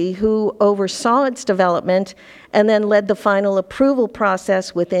agency who oversaw its development and then led the final approval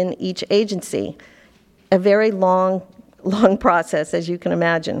process within each agency. A very long process, as you can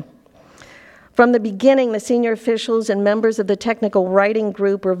imagine. From the beginning, the senior officials and members of the technical writing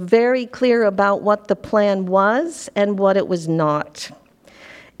group were very clear about what the plan was and what it was not.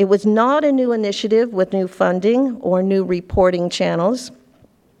 It was not a new initiative with new funding or new reporting channels.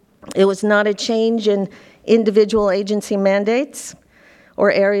 It was not a change in individual agency mandates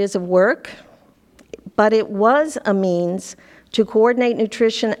or areas of work, but it was a means to coordinate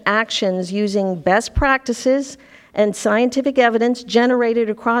nutrition actions using best practices and scientific evidence generated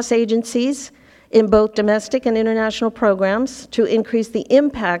across agencies in both domestic and international programs to increase the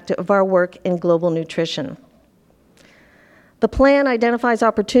impact of our work in global nutrition. The plan identifies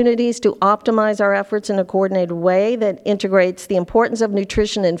opportunities to optimize our efforts in a coordinated way that integrates the importance of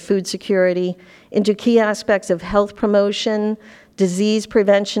nutrition and food security into key aspects of health promotion, disease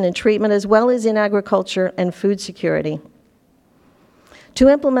prevention and treatment, as well as in agriculture and food security. To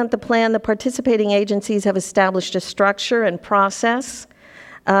implement the plan, the participating agencies have established a structure and process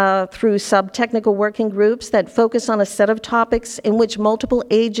through sub-technical working groups that focus on a set of topics in which multiple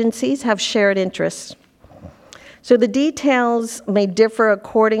agencies have shared interests. So the details may differ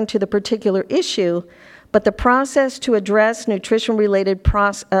according to the particular issue, but the process to address nutrition-related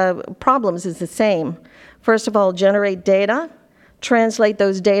problems is the same. First of all, generate data, translate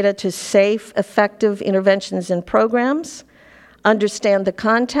those data to safe, effective interventions and programs, understand the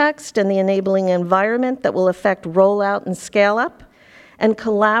context and the enabling environment that will affect rollout and scale-up, and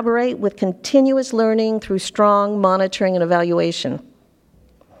collaborate with continuous learning through strong monitoring and evaluation.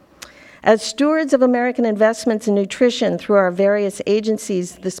 As stewards of American investments in nutrition through our various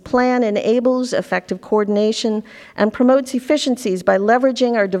agencies, this plan enables effective coordination and promotes efficiencies by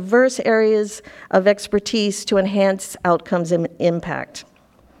leveraging our diverse areas of expertise to enhance outcomes and impact.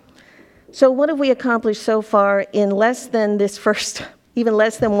 So what have we accomplished so far in even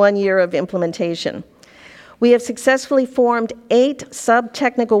less than 1 year of implementation? We have successfully formed 8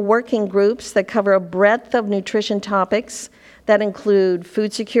 sub-technical working groups that cover a breadth of nutrition topics that include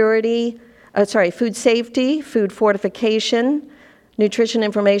food safety, food fortification, nutrition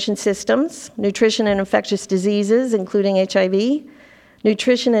information systems, nutrition and infectious diseases, including HIV,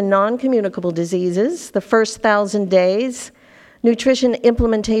 nutrition and non-communicable diseases, the first 1,000 days, nutrition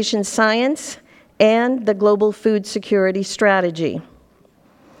implementation science, and the global food security strategy.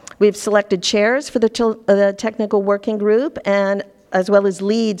 We've selected chairs for the technical working group, and as well as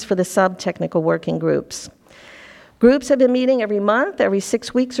leads for the sub-technical working groups. Groups have been meeting every month, every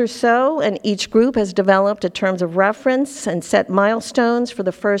 6 weeks or so, and each group has developed a terms of reference and set milestones for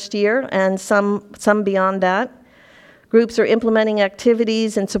the first year and some beyond that. Groups are implementing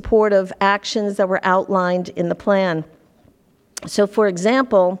activities in support of actions that were outlined in the plan. So, for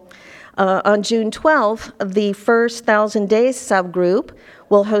example, on June 12th, the first 1,000 days subgroup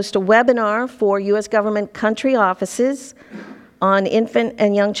will host a webinar for U.S. government country offices on infant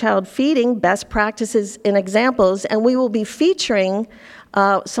and young child feeding, best practices and examples, and we will be featuring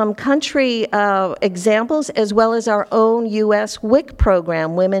some country examples as well as our own U.S. WIC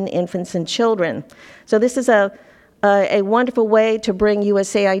program, Women, Infants, and Children. So this is a wonderful way to bring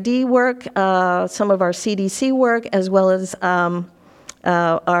USAID work, some of our CDC work, as well as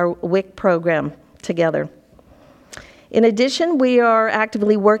our WIC program together. In addition, we are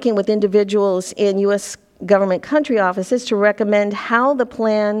actively working with individuals in U.S. government country offices to recommend how the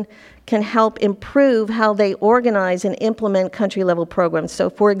plan can help improve how they organize and implement country-level programs. So,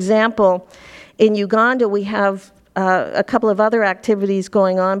 for example, in Uganda, we have a couple of other activities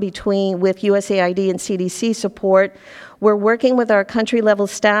going on with USAID and CDC support. We're working with our country-level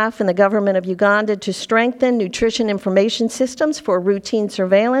staff and the government of Uganda to strengthen nutrition information systems for routine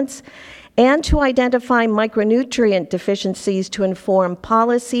surveillance and to identify micronutrient deficiencies to inform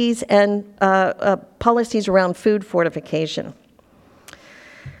policies and policies around food fortification.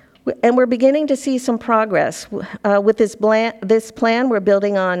 And we're beginning to see some progress. With this plan, we're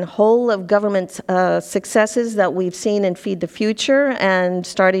building on whole of government successes that we've seen in Feed the Future and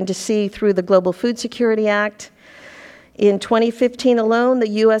starting to see through the Global Food Security Act. In 2015 alone, the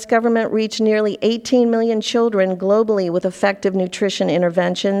U.S. government reached nearly 18 million children globally with effective nutrition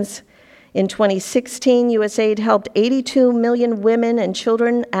interventions. In 2016, USAID helped 82 million women and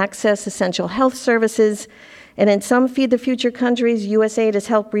children access essential health services. And in some Feed the Future countries, USAID has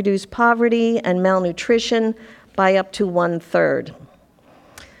helped reduce poverty and malnutrition by up to 1/3.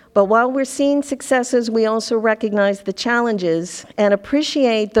 But while we're seeing successes, we also recognize the challenges and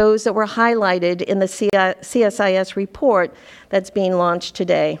appreciate those that were highlighted in the CSIS report that's being launched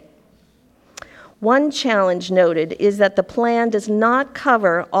today. One challenge noted is that the plan does not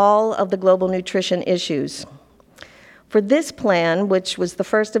cover all of the global nutrition issues. For this plan, which was the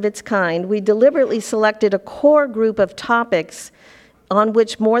first of its kind, we deliberately selected a core group of topics on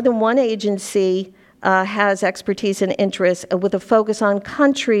which more than one agency has expertise and interest, with a focus on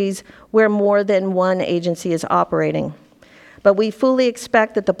countries where more than one agency is operating. But we fully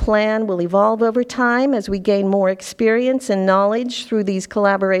expect that the plan will evolve over time as we gain more experience and knowledge through these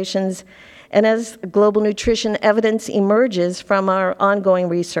collaborations and as global nutrition evidence emerges from our ongoing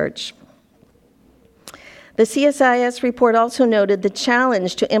research. The CSIS report also noted the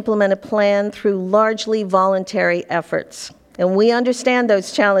challenge to implement a plan through largely voluntary efforts. And we understand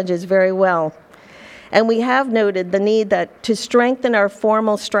those challenges very well. And we have noted the need to strengthen our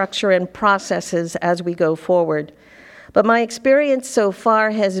formal structure and processes as we go forward. But my experience so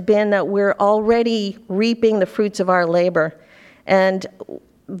far has been that we're already reaping the fruits of our labor. And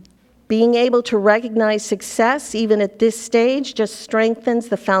being able to recognize success, even at this stage, just strengthens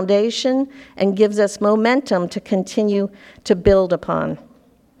the foundation and gives us momentum to continue to build upon.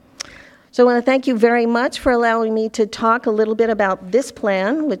 So I want to thank you very much for allowing me to talk a little bit about this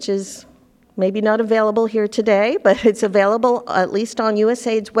plan, which is maybe not available here today, but it's available at least on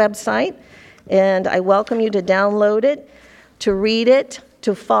USAID's website. And I welcome you to download it, to read it,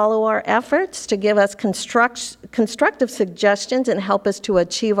 to follow our efforts, to give us constructive suggestions and help us to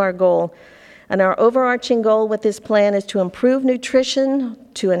achieve our goal. And our overarching goal with this plan is to improve nutrition,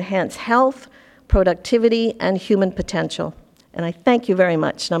 to enhance health, productivity, and human potential. And I thank you very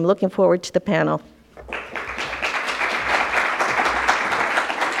much, and I'm looking forward to the panel.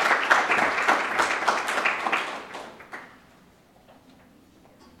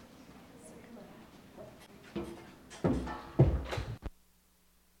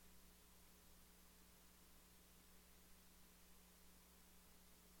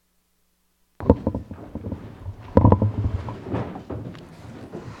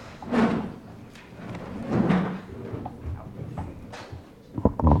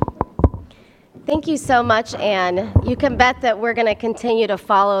 Thank you so much, Anne. You can bet that we're going to continue to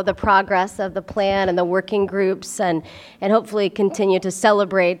follow the progress of the plan and the working groups and hopefully continue to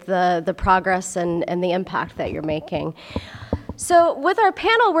celebrate the progress and the impact that you're making. So with our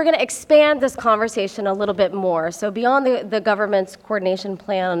panel, we're going to expand this conversation a little bit more. So beyond the government's coordination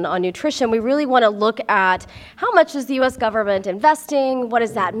plan on nutrition, we really want to look at how much is the U.S. government investing, what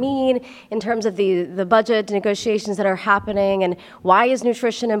does that mean in terms of the budget negotiations that are happening, and why is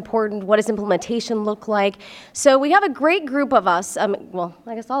nutrition important, what does implementation look like. So we have a great group of us, well,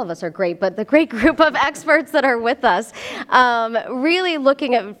 I guess all of us are great, but the great group of experts that are with us, really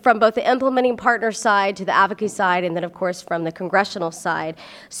looking at from both the implementing partner side to the advocacy side, and then of course from the congressional side.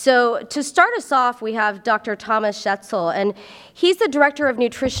 So to start us off, we have Dr. Thomas Schetzel, and he's the Director of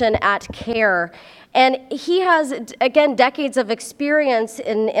Nutrition at CARE. And he has, again, decades of experience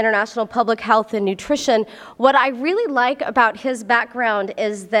in international public health and nutrition. What I really like about his background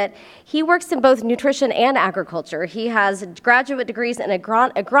is that he works in both nutrition and agriculture. He has graduate degrees in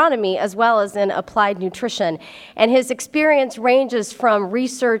agronomy as well as in applied nutrition. And his experience ranges from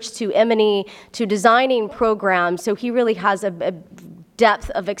research to M&E to designing programs. So he really has a depth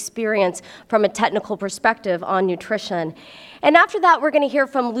of experience from a technical perspective on nutrition. And after that, we're going to hear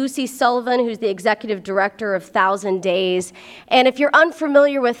from Lucy Sullivan, who's the executive director of 1,000 Days. And if you're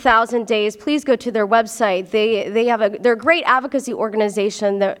unfamiliar with 1,000 Days, please go to their website. They're a great advocacy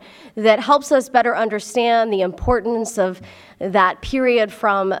organization that helps us better understand the importance of that period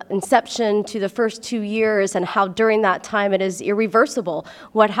from inception to the first 2 years, and how during that time it is irreversible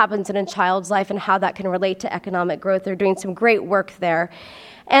what happens in a child's life and how that can relate to economic growth. They're doing some great work there.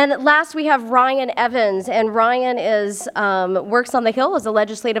 And last, we have Ryan Evans, and Ryan works on the Hill as a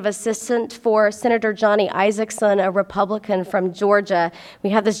legislative assistant for Senator Johnny Isakson, a Republican from Georgia. We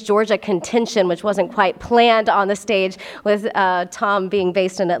have this Georgia contention, which wasn't quite planned on the stage, with Tom being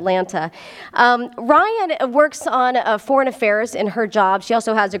based in Atlanta. Ryan works on foreign affairs in her job. She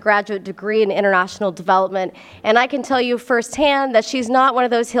also has a graduate degree in international development, and I can tell you firsthand that she's not one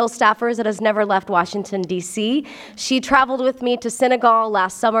of those Hill staffers that has never left Washington, D.C. She traveled with me to Senegal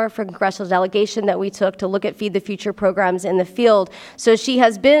last summer for a congressional delegation that we took to look at Feed the Future programs in the field. So she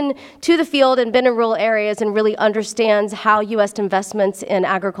has been to the field and been in rural areas and really understands how U.S. investments in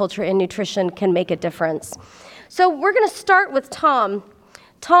agriculture and nutrition can make a difference. So we're going to start with Tom.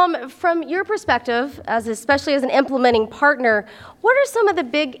 Tom, from your perspective, especially as an implementing partner, what are some of the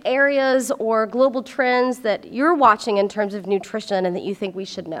big areas or global trends that you're watching in terms of nutrition and that you think we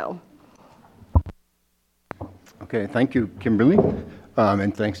should know? Okay, thank you, Kimberly.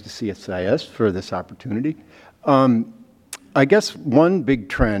 And thanks to CSIS for this opportunity. I guess one big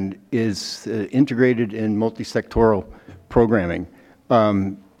trend is integrated and multi-sectoral programming.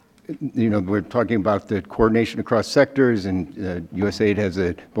 We're talking about the coordination across sectors, and USAID has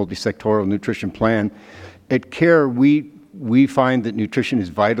a multi-sectoral nutrition plan. At CARE, we find that nutrition is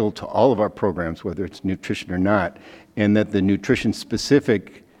vital to all of our programs, whether it's nutrition or not, and that the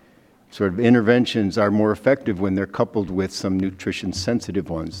nutrition-specific sort of interventions are more effective when they're coupled with some nutrition-sensitive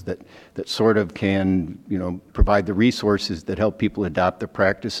ones that sort of can, provide the resources that help people adopt the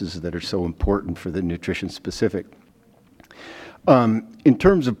practices that are so important for the nutrition-specific. In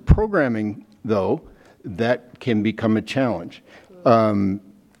terms of programming, though, that can become a challenge.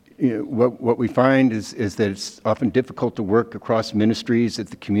 What we find is that it's often difficult to work across ministries at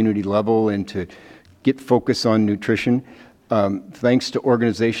the community level and to get focus on nutrition. Thanks to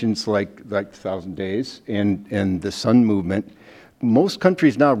organizations like 1,000 Days and the Sun Movement, most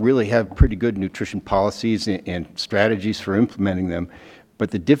countries now really have pretty good nutrition policies and strategies for implementing them,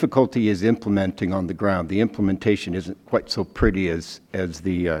 but the difficulty is implementing on the ground. The implementation isn't quite so pretty as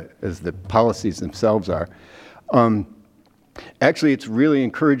the policies themselves are. Actually, it's really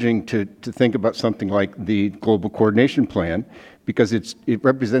encouraging to think about something like the Global Coordination Plan, because it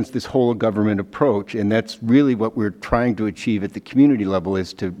represents this whole government approach, and that's really what we're trying to achieve at the community level,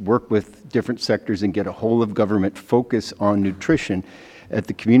 is to work with different sectors and get a whole of government focus on nutrition at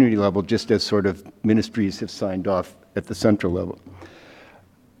the community level, just as sort of ministries have signed off at the central level.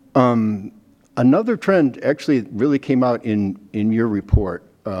 Another trend actually really came out in your report.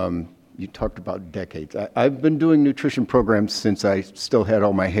 You talked about decades. I've been doing nutrition programs since I still had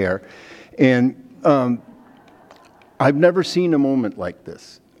all my hair, and I've never seen a moment like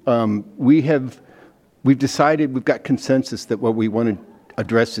this. We've decided, we've got consensus that what we want to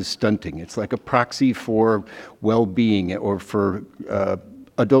address is stunting. It's like a proxy for well-being or for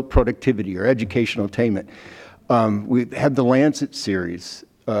adult productivity or educational attainment. We've had the Lancet series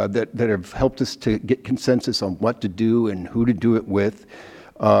that have helped us to get consensus on what to do and who to do it with.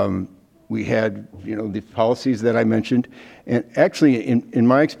 We had, the policies that I mentioned. And actually, in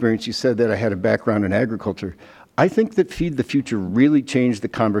my experience, you said that I had a background in agriculture. I think that Feed the Future really changed the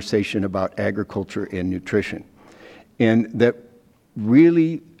conversation about agriculture and nutrition. And that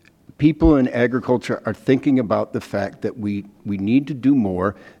really people in agriculture are thinking about the fact that we need to do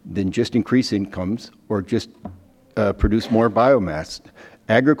more than just increase incomes or just produce more biomass.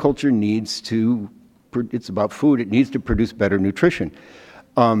 Agriculture needs to, it's about food, it needs to produce better nutrition.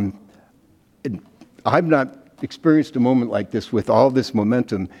 I've not experienced a moment like this with all this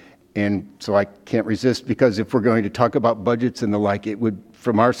momentum, and so I can't resist, because if we're going to talk about budgets and the like, it would,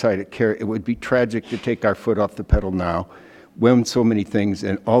 from our side at CARE, it would be tragic to take our foot off the pedal now when so many things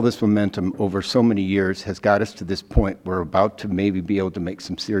and all this momentum over so many years has got us to this point. We're about to maybe be able to make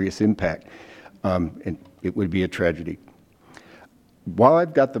some serious impact, and it would be a tragedy. While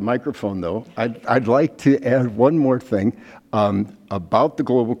I've got the microphone, though, I'd like to add one more thing about the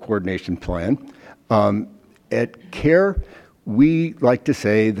Global Coordination Plan. At CARE, we like to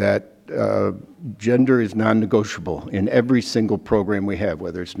say that gender is non-negotiable in every single program we have,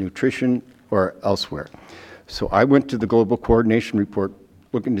 whether it's nutrition or elsewhere. So I went to the Global Coordination Report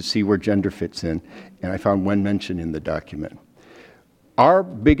looking to see where gender fits in, and I found one mention in the document. Our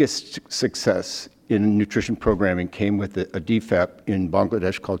biggest success in nutrition programming came with a DFAP in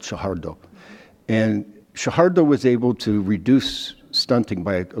Bangladesh called Shahardo. And Shahardo was able to reduce stunting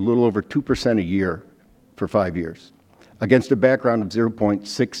by a little over 2% a year for 5 years, against a background of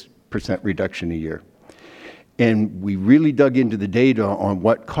 0.6% reduction a year. And we really dug into the data on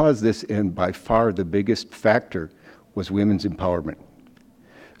what caused this, and by far the biggest factor was women's empowerment.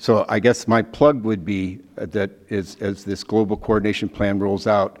 So I guess my plug would be that as this global coordination plan rolls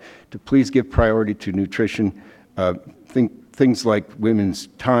out, to please give priority to nutrition, things like women's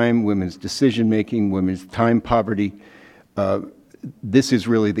time, women's decision-making, women's time poverty. This is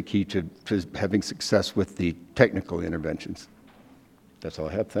really the key to having success with the technical interventions. That's all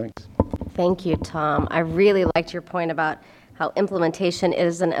I have. Thanks. Thank you, Tom. I really liked your point about how implementation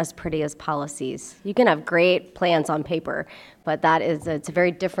isn't as pretty as policies. You can have great plans on paper, but it's a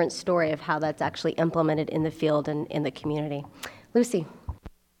very different story of how that's actually implemented in the field and in the community. Lucy.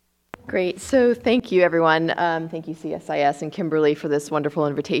 Great. So thank you, everyone. Thank you, CSIS and Kimberly, for this wonderful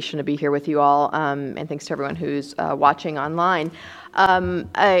invitation to be here with you all. And thanks to everyone who's watching online.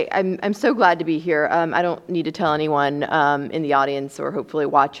 I'm so glad to be here. I don't need to tell anyone in the audience or hopefully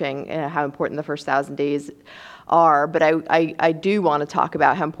watching how important the first 1,000 days are, but I do want to talk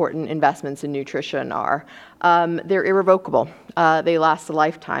about how important investments in nutrition are. They're irrevocable. They last a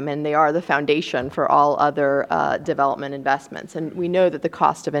lifetime, and they are the foundation for all other development investments. And we know that the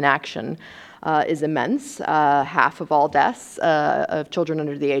cost of inaction is immense. Half of all deaths of children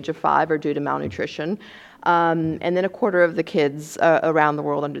under the age of 5 are due to malnutrition. And then a quarter of the kids around the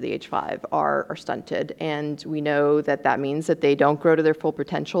world under the age 5 are stunted. And we know that that means that they don't grow to their full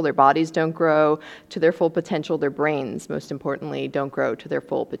potential. Their bodies don't grow to their full potential. Their brains, most importantly, don't grow to their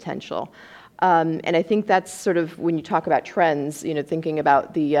full potential. And I think that's sort of, when you talk about trends, thinking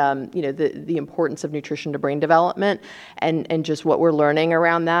about the importance of nutrition to brain development and just what we're learning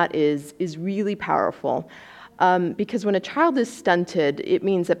around that is really powerful. Because when a child is stunted, it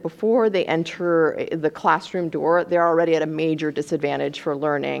means that before they enter the classroom door, they're already at a major disadvantage for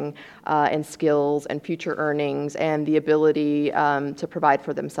learning and skills and future earnings and the ability to provide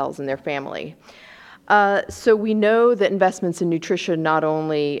for themselves and their family. So we know that investments in nutrition not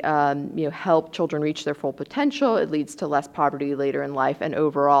only help children reach their full potential, it leads to less poverty later in life and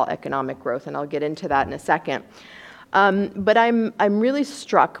overall economic growth, and I'll get into that in a second. But I'm really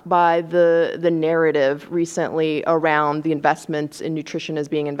struck by the narrative recently around the investments in nutrition as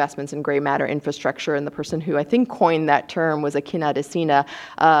being investments in gray matter infrastructure, and the person who I think coined that term was Akina Adesina,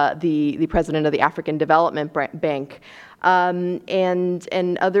 the president of the African Development Bank.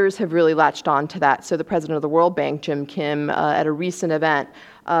 And others have really latched on to that. So the president of the World Bank, Jim Kim, at a recent event,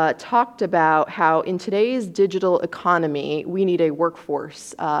 talked about how in today's digital economy, we need a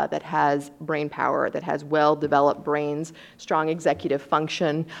workforce that has brain power, that has well-developed brains, strong executive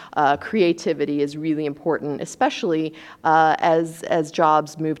function. Creativity is really important, especially as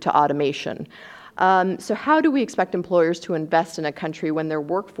jobs move to automation. So how do we expect employers to invest in a country when their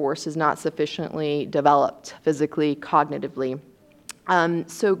workforce is not sufficiently developed physically, cognitively?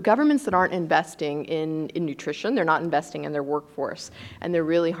 So governments that aren't investing in nutrition, they're not investing in their workforce, and they're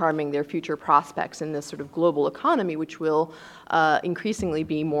really harming their future prospects in this sort of global economy, which will increasingly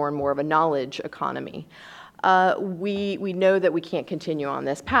be more and more of a knowledge economy. We know that we can't continue on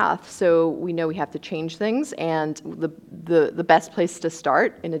this path, so we know we have to change things, and the best place to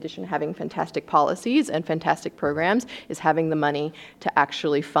start, in addition to having fantastic policies and fantastic programs, is having the money to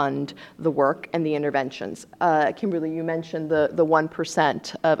actually fund the work and the interventions. Kimberly, you mentioned the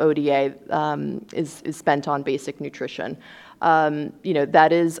 1% of ODA is spent on basic nutrition. That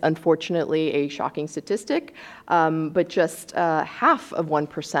is unfortunately a shocking statistic, but just half of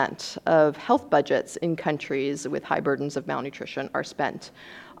 1% of health budgets in countries with high burdens of malnutrition are spent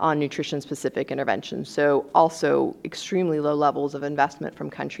on nutrition-specific interventions. So also extremely low levels of investment from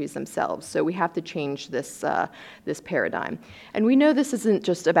countries themselves. So we have to change this paradigm. And we know this isn't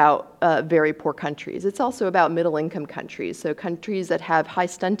just about very poor countries. It's also about middle-income countries. So countries that have high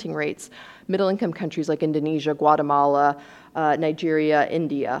stunting rates, middle-income countries like Indonesia, Guatemala, Nigeria,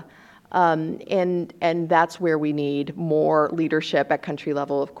 India. And that's where we need more leadership at country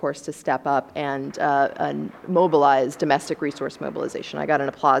level, of course, to step up and mobilize domestic resource mobilization. I got an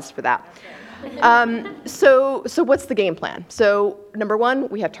applause for that. So what's the game plan? So number one,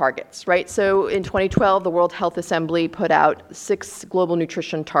 we have targets, right? So in 2012, the World Health Assembly put out 6 global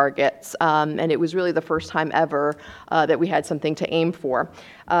nutrition targets, and it was really the first time ever that we had something to aim for.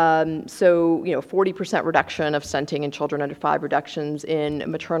 40% reduction of stunting in children under 5, reductions in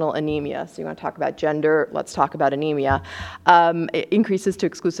maternal anemia. So you want to talk about gender, let's talk about anemia. Increases to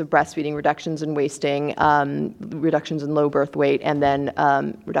exclusive breastfeeding, reductions in wasting, reductions in low birth weight, and then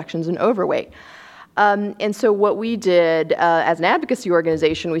reductions in overweight. And so what we did as an advocacy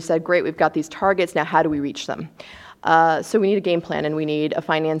organization, we said, great, we've got these targets, now how do we reach them? So we need a game plan and we need a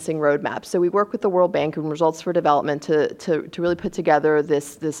financing roadmap. So we work with the World Bank and Results for Development to really put together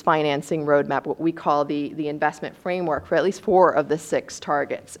this financing roadmap, what we call the investment framework for at least 4 of the 6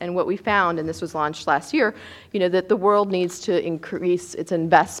 targets. And what we found, and this was launched last year, that the world needs to increase its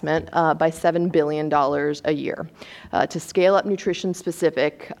investment by $7 billion a year to scale up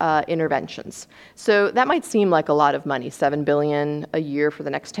nutrition-specific interventions. So that might seem like a lot of money, $7 billion a year for the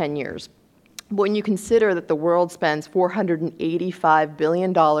next 10 years. When you consider that the world spends $485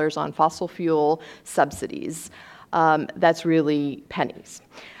 billion on fossil fuel subsidies, that's really pennies.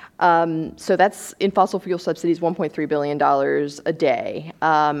 So that's in fossil fuel subsidies, $1.3 billion a day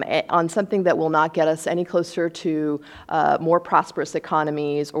on something that will not get us any closer to more prosperous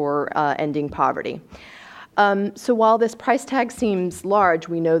economies or ending poverty. So while this price tag seems large,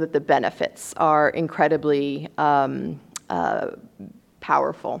 we know that the benefits are incredibly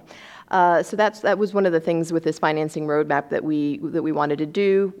powerful. So that was one of the things with this financing roadmap that we wanted to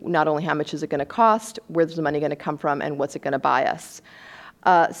do. Not only how much is it going to cost, where's the money going to come from, and what's it going to buy us.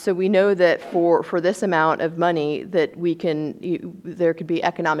 So we know that for this amount of money that there could be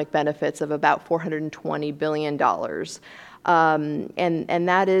economic benefits of about $420 billion. And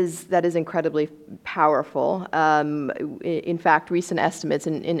that is incredibly powerful. In fact, recent estimates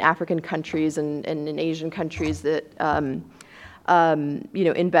in African countries and in Asian countries that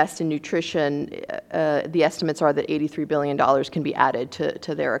invest in nutrition, the estimates are that $83 billion can be added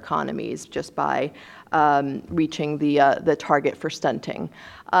to their economies just by reaching the target for stunting.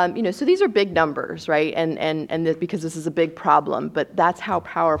 So these are big numbers, right? And because this is a big problem, but that's how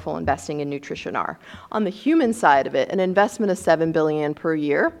powerful investing in nutrition are. On the human side of it, an investment of $7 billion per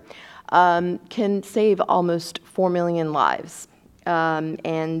year can save almost 4 million lives.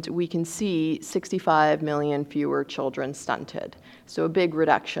 And we can see 65 million fewer children stunted. So a big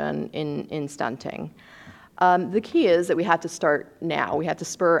reduction in stunting. The key is that we have to start now. We have to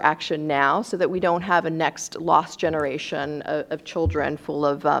spur action now so that we don't have a next lost generation of children full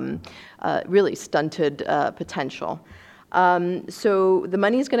of really stunted potential. So the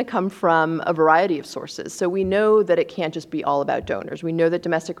money is going to come from a variety of sources. So we know that it can't just be all about donors. We know that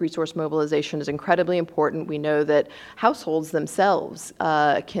domestic resource mobilization is incredibly important. We know that households themselves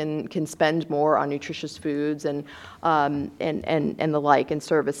can spend more on nutritious foods and the like, and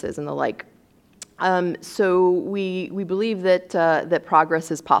services and the like. So we believe that progress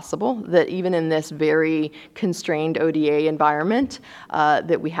is possible, that even in this very constrained ODA environment,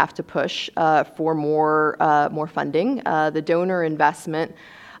 that we have to push for more funding. The donor investment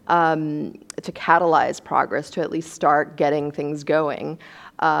to catalyze progress, to at least start getting things going,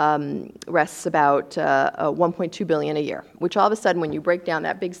 rests about $1.2 billion a year, which all of a sudden, when you break down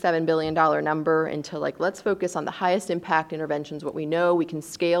that big $7 billion number into let's focus on the highest impact interventions, what we know we can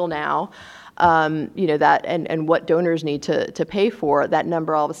scale now, that and what donors need to pay for, that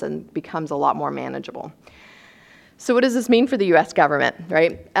number all of a sudden becomes a lot more manageable. So what does this mean for the U.S. government,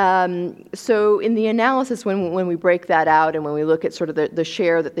 right? So in the analysis, when we break that out and when we look at sort of the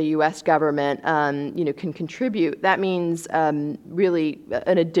share that the U.S. government, can contribute, that means really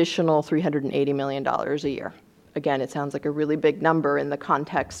an additional $380 million a year. Again, it sounds like a really big number in the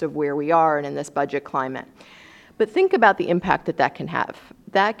context of where we are and in this budget climate. But think about the impact that can have.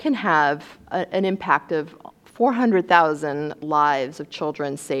 That can have an impact of 400,000 lives of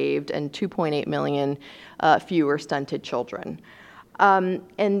children saved and 2.8 million fewer stunted children.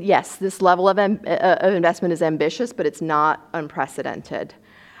 And yes, this level of investment is ambitious, but it's not unprecedented.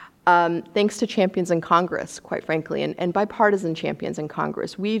 Thanks to champions in Congress, quite frankly, and bipartisan champions in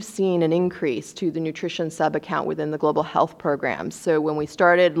Congress, we've seen an increase to the nutrition sub-account within the global health programs. So when we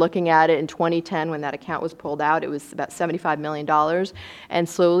started looking at it in 2010, when that account was pulled out, it was about $75 million. And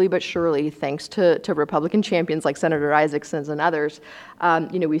slowly but surely, thanks to Republican champions like Senator Isakson and others,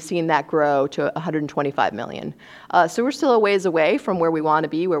 we've seen that grow to $125 million. So we're still a ways away from where we want to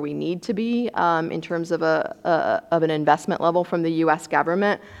be, where we need to be in terms of an investment level from the U.S.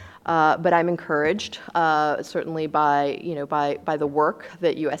 government. But I'm encouraged, certainly by the work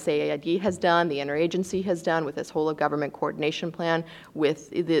that USAID has done, the interagency has done with this whole of government coordination plan,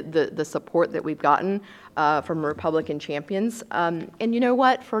 with the support that we've gotten from Republican champions. And you know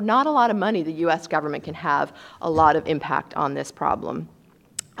what? For not a lot of money, the U.S. government can have a lot of impact on this problem.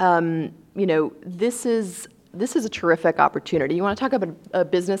 This is a terrific opportunity. You want to talk about a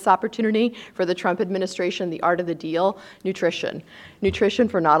business opportunity for the Trump administration, the art of the deal? Nutrition. Nutrition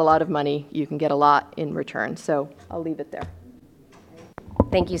for not a lot of money. You can get a lot in return. So I'll leave it there.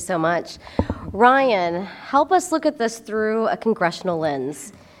 Thank you so much. Ryan, help us look at this through a congressional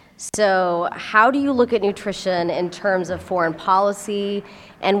lens. So how do you look at nutrition in terms of foreign policy,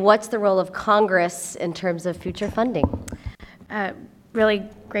 and what's the role of Congress in terms of future funding? Really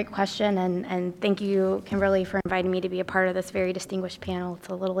great question, and thank you, Kimberly, for inviting me to be a part of this very distinguished panel. It's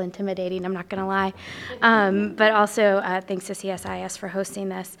a little intimidating, I'm not going to lie, but also thanks to CSIS for hosting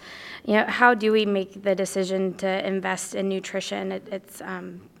this. How do we make the decision to invest in nutrition? It's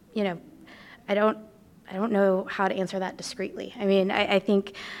I don't know how to answer that discreetly. I mean, I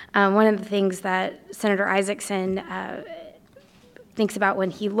think one of the things that Senator Isakson thinks about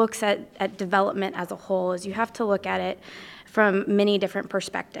when he looks at development as a whole is you have to look at it from many different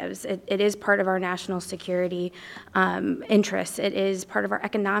perspectives. It is part of our national security interests. It is part of our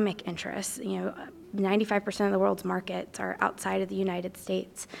economic interests. 95% of the world's markets are outside of the United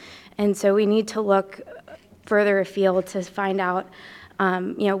States. And so we need to look further afield to find out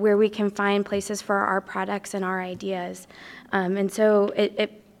where we can find places for our products and our ideas. And so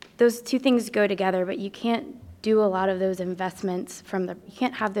those two things go together, but you can't do a lot of those investments you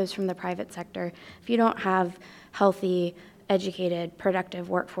can't have those from the private sector if you don't have healthy, educated, productive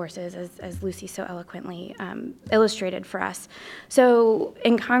workforces, as Lucy so eloquently illustrated for us. So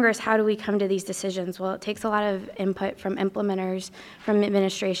in Congress, how do we come to these decisions? Well, it takes a lot of input from implementers, from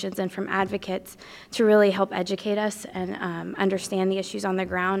administrations, and from advocates to really help educate us and understand the issues on the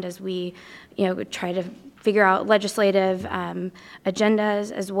ground as we try to figure out legislative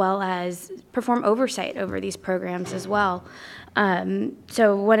agendas, as well as perform oversight over these programs as well.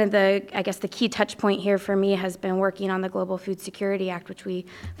 So one of the key touch point here for me has been working on the Global Food Security Act, which we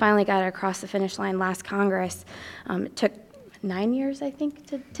finally got across the finish line last Congress. It took 9 years, I think,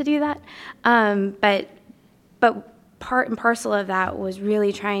 to do that. But part and parcel of that was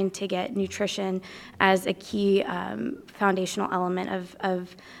really trying to get nutrition as a key foundational element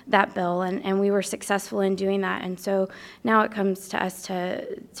of that bill, and we were successful in doing that. And so now it comes to us to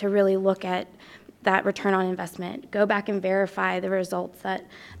really look at that return on investment, go back and verify the results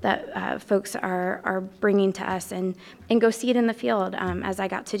that folks are bringing to us, and go see it in the field, as I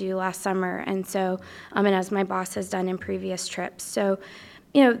got to do last summer, and so and as my boss has done in previous trips. So,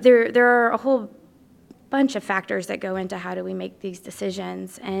 there are a whole bunch of factors that go into how do we make these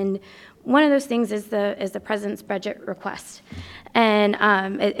decisions, and one of those things is the president's budget request, and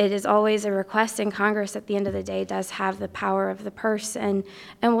it is always a request, and Congress at the end of the day does have the power of the purse, and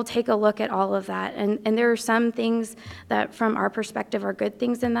we'll take a look at all of that, and there are some things that from our perspective are good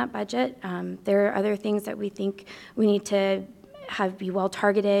things in that budget. There are other things that we think we need to be well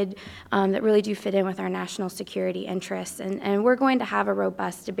targeted, that really do fit in with our national security interests, and we're going to have a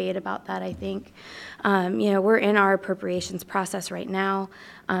robust debate about that, I think. We're in our appropriations process right now,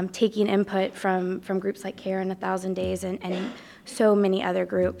 taking input from groups like CARE in 1,000 Days and so many other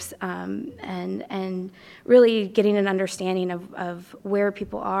groups, and really getting an understanding of where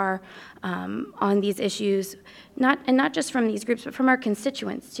people are on these issues, not just from these groups, but from our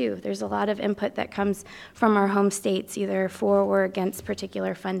constituents too. There's a lot of input that comes from our home states, either for or against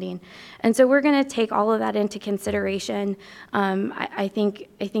particular funding, and so we're going to take all of that into consideration. I think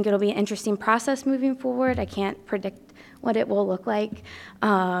it'll be an interesting process moving forward. I can't predict what it will look like.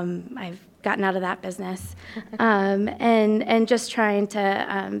 I've gotten out of that business, and just trying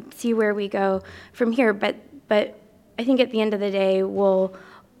to see where we go from here. But I think at the end of the day, we'll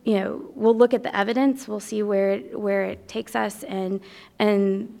look at the evidence. We'll see where it takes us, and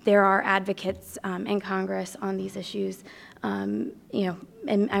there are advocates in Congress on these issues.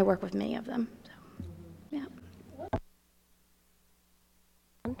 And I work with many of them. So, yeah.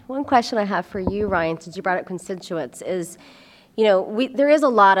 One question I have for you, Ryan, since you brought up constituents, is, there is a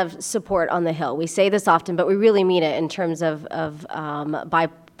lot of support on the Hill. We say this often, but we really mean it in terms of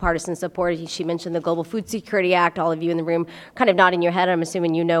bipartisan support. She mentioned the Global Food Security Act. All of you in the room kind of nodding your head. I'm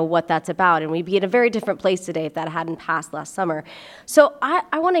assuming you know what that's about. And we'd be in a very different place today if that hadn't passed last summer. So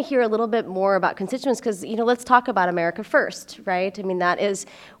I want to hear a little bit more about constituents because, let's talk about America first, right? I mean, that is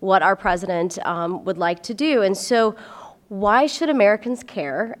what our president would like to do. And so why should Americans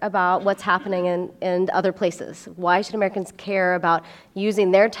care about what's happening in other places? Why should Americans care about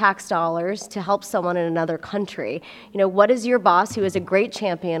using their tax dollars to help someone in another country? What does your boss, who is a great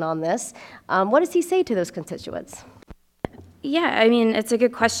champion on this, what does he say to those constituents? Yeah, I mean, it's a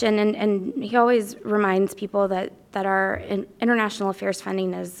good question, and he always reminds people that our international affairs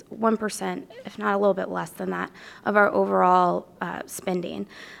funding is 1%, if not a little bit less than that, of our overall spending.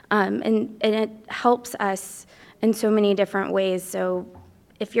 And it helps us in so many different ways. So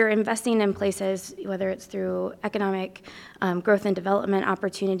if you're investing in places, whether it's through economic growth and development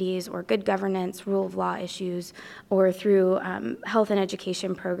opportunities or good governance, rule of law issues, or through health and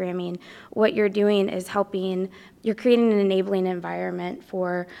education programming, what you're doing is you're creating an enabling environment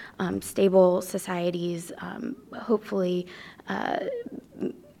for stable societies, hopefully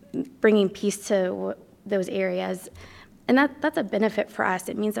bringing peace to those areas. And that's a benefit for us.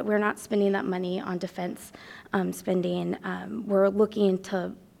 It means that we're not spending that money on defense spending. We're looking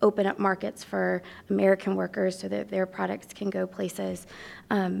to open up markets for American workers so that their products can go places.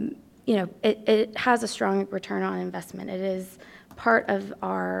 It has a strong return on investment. It is part of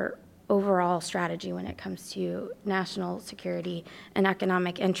our overall strategy when it comes to national security and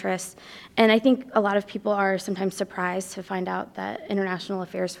economic interests. And I think a lot of people are sometimes surprised to find out that international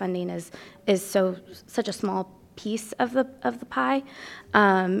affairs funding is such a small piece of the pie,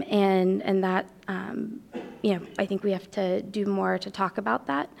 and that I think we have to do more to talk about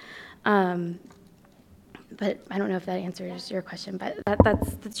that. But I don't know if that answers your question, but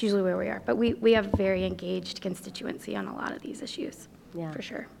that's usually where we are. But we have very engaged constituency on a lot of these issues. Yeah, for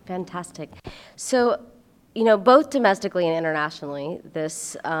sure. Fantastic. So, both domestically and internationally,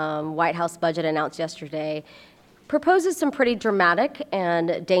 this White House budget announced yesterday proposes some pretty dramatic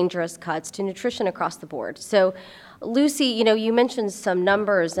and dangerous cuts to nutrition across the board. So, Lucy, you mentioned some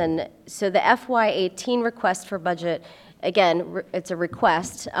numbers, and so the FY18 request for budget, again, it's a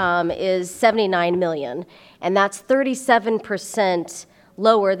request, is $79 million, and that's 37%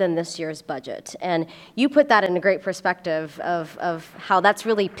 lower than this year's budget. And you put that in a great perspective of how that's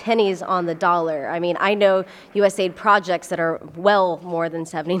really pennies on the dollar. I mean, I know USAID projects that are well more than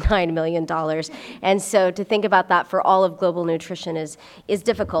 $79 million. And so to think about that for all of global nutrition is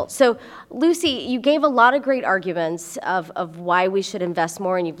difficult. So Lucy, you gave a lot of great arguments of why we should invest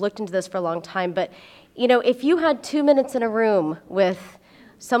more, and you've looked into this for a long time. But, if you had 2 minutes in a room with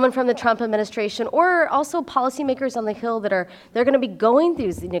someone from the Trump administration, or also policymakers on the Hill they're going to be going through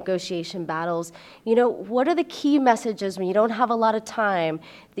these negotiation battles, what are the key messages when you don't have a lot of time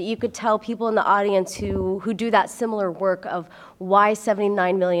that you could tell people in the audience who do that similar work of why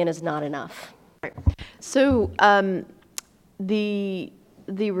 $79 million is not enough? So the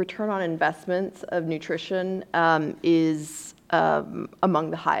return on investments of nutrition is among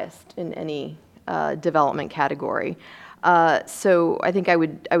the highest in any development category. So I think I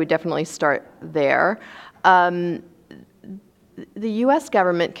would definitely start there. The U.S.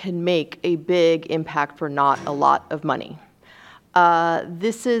 government can make a big impact for not a lot of money. I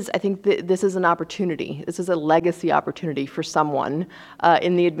think this is an opportunity. This is a legacy opportunity for someone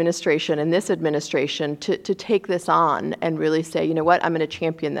in the administration, in this administration, to take this on and really say, you know what, I'm going to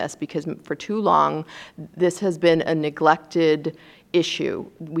champion this, because for too long this has been a neglected issue.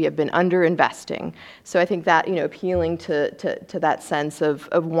 We have been underinvesting. So I think that, appealing to that sense of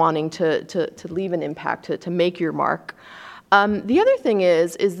wanting to leave an impact, to make your mark. The other thing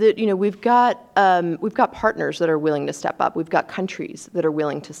is that we've got partners that are willing to step up. We've got countries that are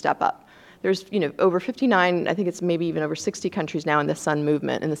willing to step up. There's over 59, I think it's maybe even over 60 countries now in the SUN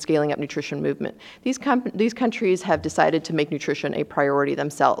movement, in the Scaling Up Nutrition movement. These countries have decided to make nutrition a priority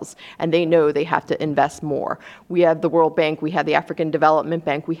themselves, and they know they have to invest more. We have the World Bank, we have the African Development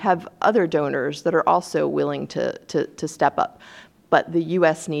Bank, we have other donors that are also willing to step up. But the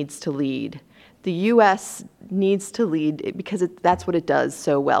U.S. needs to lead. The U.S. needs to lead because that's what it does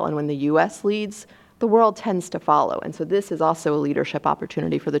so well. And when the U.S. leads, the world tends to follow. And so this is also a leadership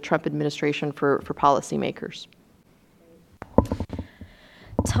opportunity for the Trump administration, for policymakers.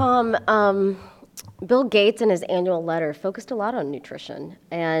 Tom, Bill Gates in his annual letter focused a lot on nutrition.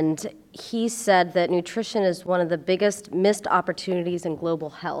 And he said that nutrition is one of the biggest missed opportunities in global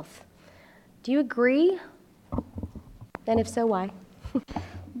health. Do you agree? And if so, why?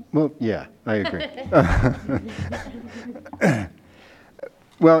 Well, yeah, I agree.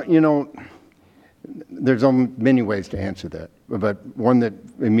 Well, you know, there's many ways to answer that, but one that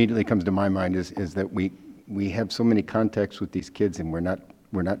immediately comes to my mind is that we have so many contacts with these kids, and we're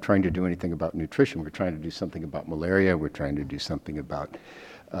not trying to do anything about nutrition. We're trying to do something about malaria. We're trying to do something about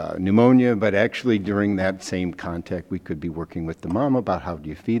pneumonia, but actually during that same contact, we could be working with the mom about how do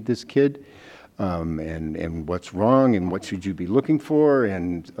you feed this kid, and what's wrong, and what should you be looking for,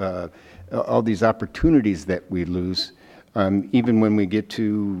 and all these opportunities that we lose, even when we get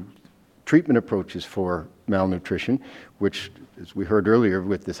to treatment approaches for malnutrition, which, as we heard earlier,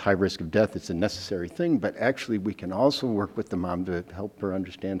 with this high risk of death, it's a necessary thing, but actually we can also work with the mom to help her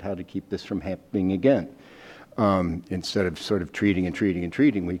understand how to keep this from happening again. Instead of sort of treating and treating and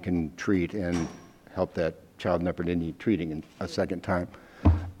treating, we can treat and help that child never to need treating a second time.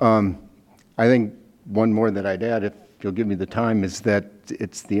 I think one more that I'd add, if you'll give me the time, is that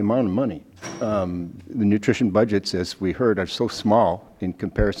it's the amount of money. The nutrition budgets, as we heard, are so small in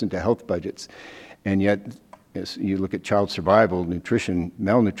comparison to health budgets, and yet, as you look at child survival,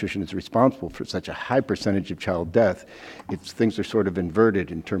 malnutrition is responsible for such a high percentage of child death. Things are sort of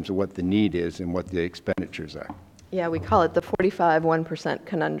inverted in terms of what the need is and what the expenditures are. Yeah, we call it the 45-1%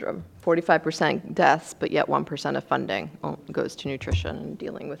 conundrum. 45% deaths, but yet 1% of funding goes to nutrition and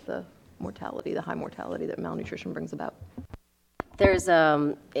dealing with the mortality, the high mortality that malnutrition brings about. There's,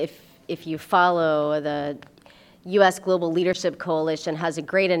 if you follow the U.S. Global Leadership Coalition has a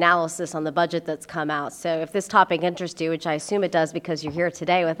great analysis on the budget that's come out. So if this topic interests you, which I assume it does because you're here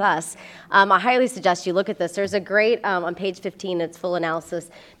today with us, I highly suggest you look at this. There's a great, on page 15, it's full analysis,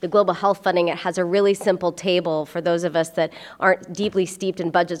 the global health funding. It has a really simple table for those of us that aren't deeply steeped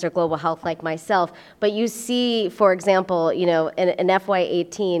in budgets or global health like myself. But you see, for example, you know, in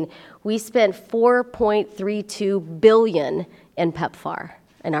FY18, we spent $4.32 billion in PEPFAR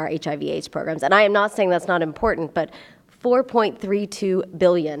in our HIV/AIDS programs. And I am not saying that's not important, but $4.32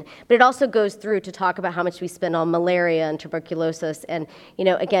 billion. But it also goes through to talk about how much we spend on malaria and tuberculosis and, you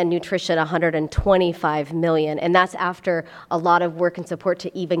know, again, nutrition, $125 million. And that's after a lot of work and support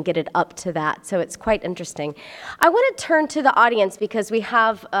to even get it up to that. So it's quite interesting. I want to turn to the audience because we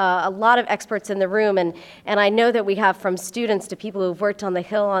have a lot of experts in the room. And I know that we have from students to people who've worked on the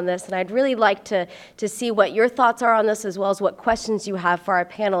Hill on this. And I'd really like to see what your thoughts are on this as well as what questions you have for our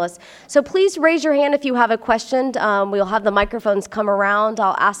panelists. So please raise your hand if you have a question. We'll have the microphones come around.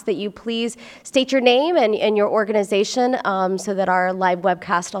 I'll ask that you please state your name and your organization so that our live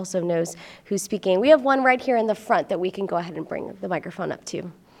webcast also knows who's speaking. We have one right here in the front that we can go ahead and bring the microphone up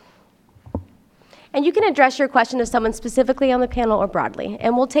to. And you can address your question to someone specifically on the panel or broadly,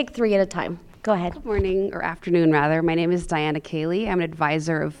 and we'll take 3 at a time. Go ahead. Good morning, or afternoon rather. My name is Diana Cayley. I'm an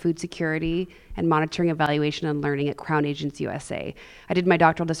advisor of food security and monitoring, evaluation, and learning at Crown Agents USA. I did my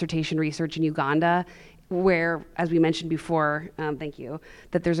doctoral dissertation research in Uganda, where, as we mentioned before, thank you,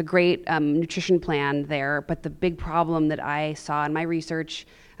 that there's a great nutrition plan there, but the big problem that I saw in my research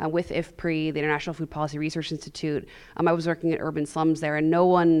with IFPRI, the International Food Policy Research Institute, I was working at urban slums there, and no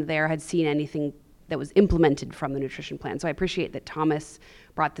one there had seen anything that was implemented from the nutrition plan. So I appreciate that Thomas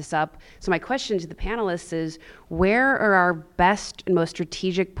brought this up. So my question to the panelists is, where are our best and most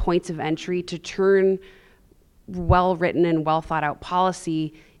strategic points of entry to turn well-written and well-thought-out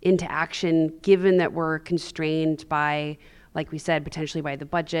policy into action, given that we're constrained by, like we said, potentially by the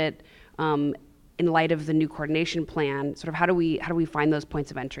budget, in light of the new coordination plan? Sort of how do we find those points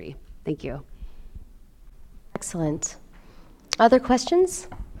of entry? Thank you. Excellent. Other questions?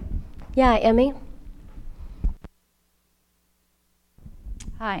 Yeah, Emmy.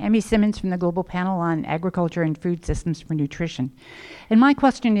 Hi, Emmy Simmons from the Global Panel on Agriculture and Food Systems for Nutrition. And my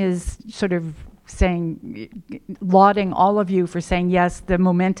question is sort of lauding all of you for saying, yes, the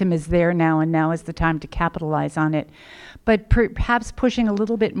momentum is there now, and now is the time to capitalize on it. But perhaps pushing a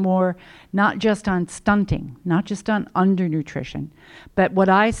little bit more, not just on stunting, not just on undernutrition, but what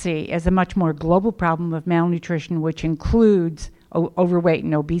I see as a much more global problem of malnutrition, which includes overweight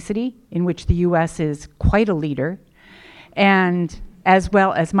and obesity, in which the U.S. is quite a leader, and as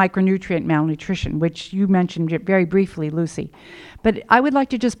well as micronutrient malnutrition, which you mentioned very briefly, Lucy. But I would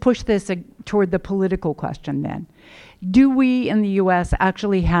like to just push this toward the political question then. Do we in the U.S.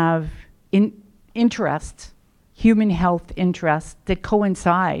 actually have interests, human health interests, that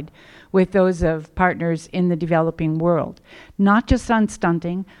coincide with those of partners in the developing world? Not just on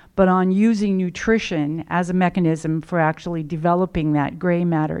stunting, but on using nutrition as a mechanism for actually developing that gray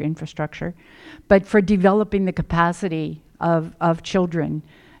matter infrastructure, but for developing the capacity of children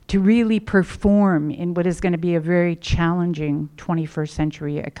to really perform in what is going to be a very challenging 21st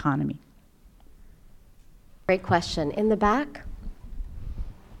century economy. Great question. In the back?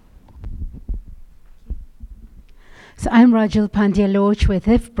 So I'm Rajul Pandya-Loach with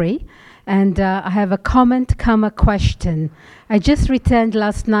IFPRI, and I have a comment, question. I just returned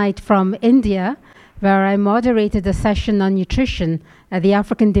last night from India, where I moderated a session on nutrition at the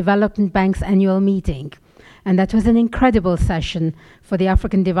African Development Bank's annual meeting. And that was an incredible session for the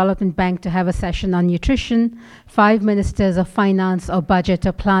African Development Bank to have a session on nutrition. 5 ministers of finance or budget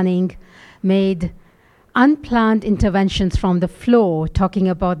or planning made unplanned interventions from the floor, talking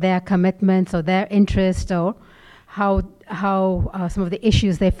about their commitments or their interest or how some of the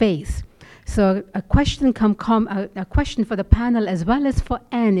issues they face. So a question a question for the panel as well as for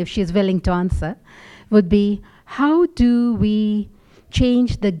Anne, if she's willing to answer, would be how do we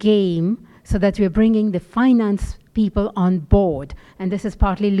change the game so that we're bringing the finance people on board? And this is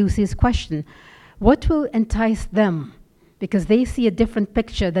partly Lucy's question. What will entice them? Because they see a different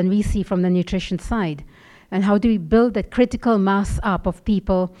picture than we see from the nutrition side. And how do we build that critical mass up of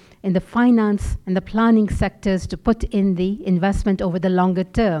people in the finance and the planning sectors to put in the investment over the longer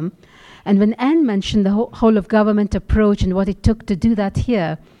term? And when Anne mentioned the whole of government approach and what it took to do that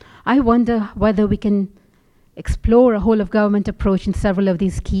here, I wonder whether we can explore a whole of government approach in several of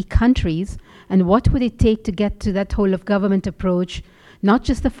these key countries, and what would it take to get to that whole of government approach, not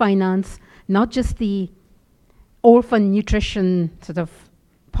just the finance, not just the orphan nutrition sort of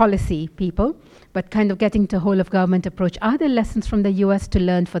policy people, but kind of getting to whole of government approach. Are there lessons from the US to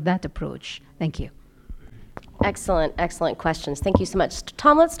learn for that approach? Thank you. Excellent, excellent questions. Thank you so much.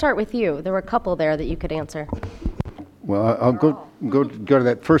 Tom, let's start with you. There were a couple there that you could answer. Well, I'll go to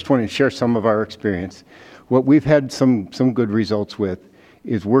that first one and share some of our experience. What we've had some good results with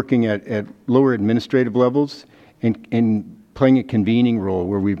is working at lower administrative levels and playing a convening role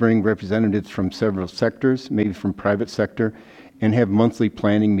where we bring representatives from several sectors, maybe from private sector, and have monthly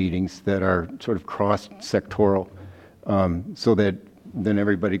planning meetings that are sort of cross-sectoral, so that then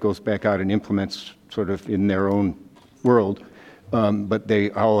everybody goes back out and implements sort of in their own world. But they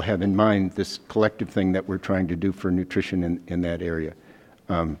all have in mind this collective thing that we're trying to do for nutrition in that area.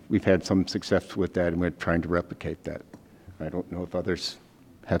 We've had some success with that, and we're trying to replicate that. I don't know if others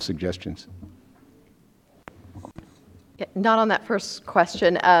have suggestions. Yeah, not on that first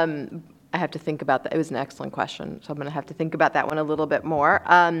question. I have to think about that. It was an excellent question, so I'm going to have to think about that one a little bit more.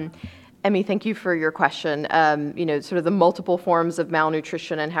 Emmy, thank you for your question. Sort of the multiple forms of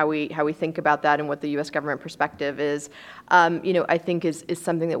malnutrition and how we think about that and what the U.S. government perspective is, I think is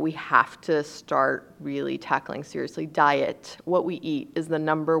something that we have to start really tackling seriously. Diet, what we eat, is the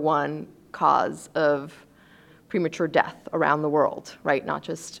 #1 cause of premature death around the world, right? Not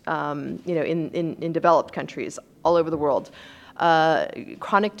just in developed countries, all over the world.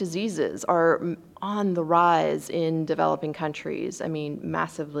 Chronic diseases are on the rise in developing countries. I mean,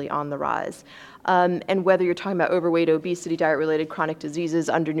 massively on the rise. And whether you're talking about overweight, obesity, diet-related chronic diseases,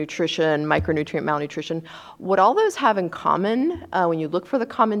 undernutrition, micronutrient malnutrition, what all those have in common, when you look for the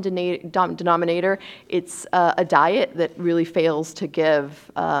common denominator, it's a diet that really fails to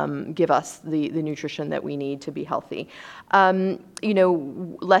give us the nutrition that we need to be healthy.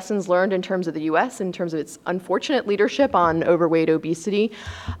 Lessons learned in terms of the U.S., in terms of its unfortunate leadership on overweight, obesity.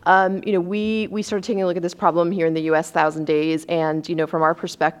 We started taking a look at this problem here in the U.S. 1,000 days, and from our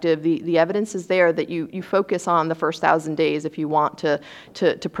perspective, the evidence is there that you focus on the first 1,000 days if you want to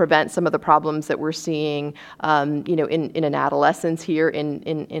prevent some of the problems that we're seeing, in an adolescence here,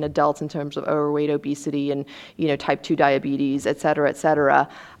 in adults in terms of overweight, obesity, and type 2 diabetes, et cetera, et cetera.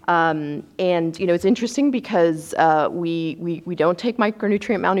 It's interesting because we don't take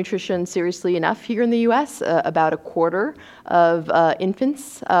micronutrient malnutrition seriously enough here in the U.S. About a quarter of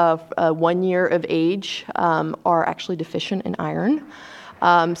infants 1 year of age are actually deficient in iron.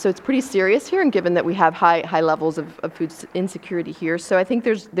 So it's pretty serious here, and given that we have high levels of food insecurity here, so I think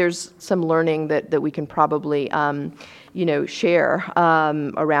there's some learning that we can probably share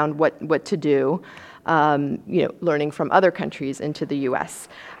around what to do. Learning from other countries into the U.S.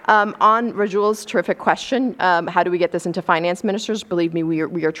 On Rajul's terrific question, how do we get this into finance ministers? Believe me,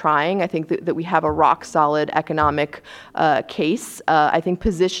 we are trying. I think that we have a rock-solid economic case. I think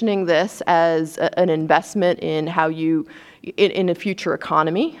positioning this as an investment in how you in a future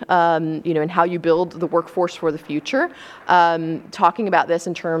economy, and how you build the workforce for the future. Talking about this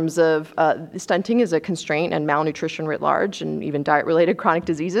in terms of stunting is a constraint, and malnutrition writ large, and even diet-related chronic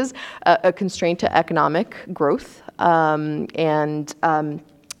diseases, a constraint to economic growth. And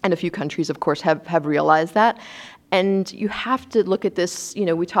a few countries, of course, have realized that. And you have to look at this,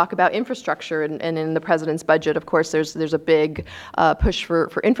 we talk about infrastructure, and in the president's budget, of course, there's a big push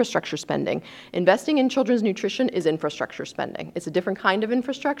for infrastructure spending. Investing in children's nutrition is infrastructure spending. It's a different kind of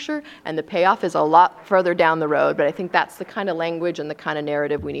infrastructure, and the payoff is a lot further down the road, but I think that's the kind of language and the kind of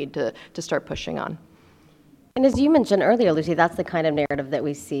narrative we need to start pushing on. And as you mentioned earlier, Lucy, that's the kind of narrative that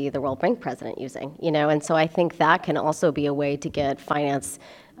we see the World Bank president using, and so I think that can also be a way to get finance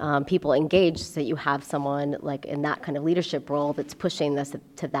people engaged, so that you have someone like in that kind of leadership role that's pushing this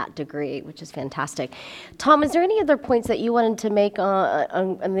to that degree, which is fantastic. Tom, is there any other points that you wanted to make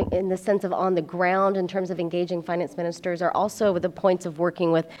in the sense of on the ground in terms of engaging finance ministers, or also with the points of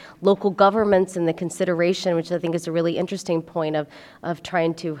working with local governments and the consideration, which I think is a really interesting point of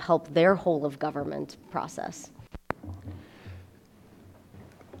trying to help their whole of government process?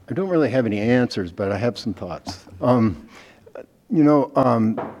 I don't really have any answers, but I have some thoughts.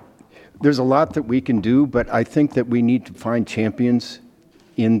 There's a lot that we can do, but I think that we need to find champions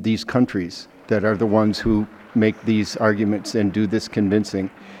in these countries that are the ones who make these arguments and do this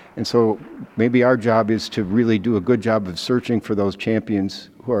convincing. And so maybe our job is to really do a good job of searching for those champions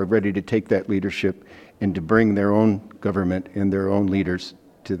who are ready to take that leadership and to bring their own government and their own leaders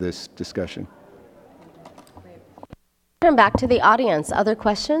to this discussion. Turn back to the audience. Other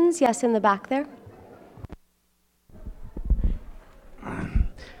questions? Yes, in the back there.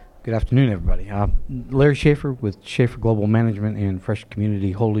 Good afternoon, everybody. Larry Schaefer with Schaefer Global Management and Fresh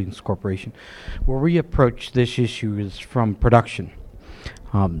Community Holdings Corporation. Where we approach this issue is from production.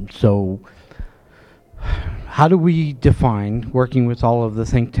 So how do we define, working with all of the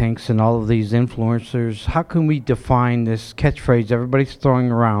think tanks and all of these influencers, how can we define this catchphrase everybody's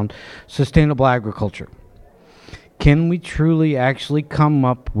throwing around, sustainable agriculture? Can we truly actually come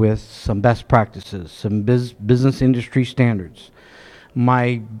up with some best practices, some business industry standards?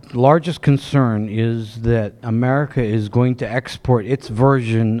 My largest concern is that America is going to export its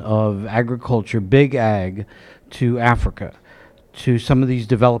version of agriculture, big ag, to Africa, to some of these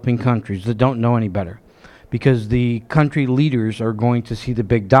developing countries that don't know any better. Because the country leaders are going to see the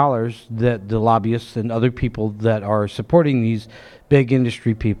big dollars that the lobbyists and other people that are supporting these big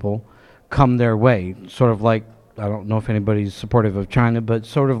industry people come their way. Sort of like, I don't know if anybody's supportive of China, but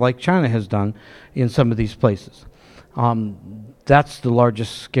sort of like China has done in some of these places. That's the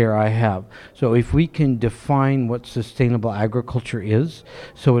largest scare I have. So if we can define what sustainable agriculture is,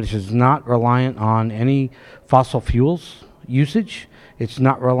 so it is not reliant on any fossil fuels usage, it's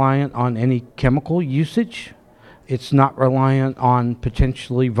not reliant on any chemical usage, it's not reliant on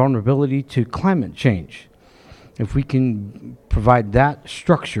potentially vulnerability to climate change. If we can provide that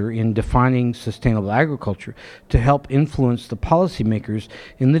structure in defining sustainable agriculture to help influence the policymakers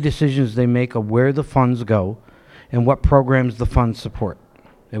in the decisions they make of where the funds go and what programs the funds support,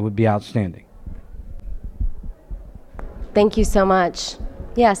 it would be outstanding. Thank you so much.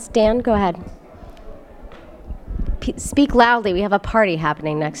 Yes, Dan, go ahead. Speak loudly. We have a party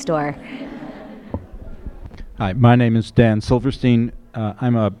happening next door. Hi, my name is Dan Silverstein.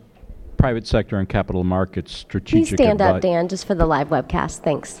 I'm a private sector and capital markets strategic Please stand up, Dan, just for the live webcast.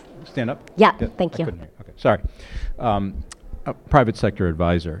 Thanks. Stand up? Yeah, thank you. Okay, sorry. A private sector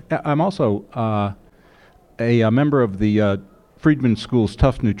advisor. I'm also a member of the Friedman School's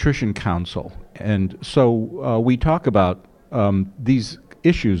Tough Nutrition Council. And so we talk about these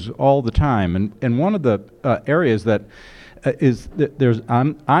issues all the time. And one of the areas that is that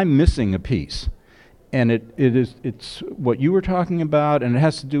I'm missing a piece. And it's what you were talking about, and it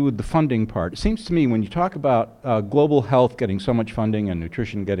has to do with the funding part. It seems to me when you talk about global health getting so much funding and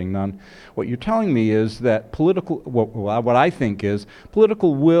nutrition getting none, what you're telling me is that what I think is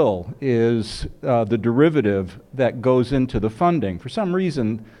political will is the derivative that goes into the funding. For some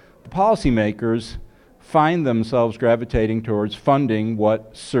reason, the policymakers find themselves gravitating towards funding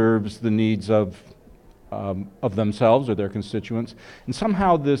what serves the needs of themselves or their constituents. And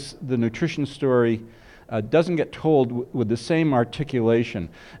somehow the nutrition story doesn't get told with the same articulation.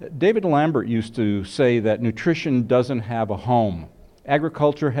 David Lambert used to say that nutrition doesn't have a home.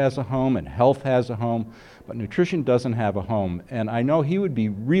 Agriculture has a home and health has a home, but nutrition doesn't have a home. And I know he would be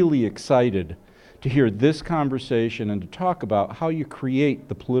really excited to hear this conversation and to talk about how you create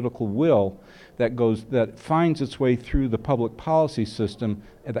the political will that finds its way through the public policy system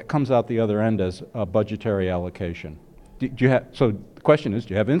and that comes out the other end as a budgetary allocation. So the question is,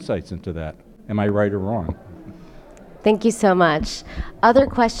 do you have insights into that? Am I right or wrong? Thank you so much. Other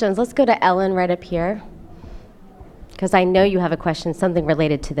questions? Let's go to Ellen right up here. Because I know you have a question, something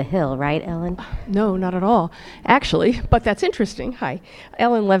related to the Hill, right, Ellen? No, not at all, actually, but that's interesting. Hi,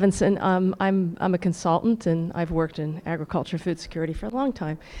 Ellen Levinson. I'm a consultant, and I've worked in agriculture, food security for a long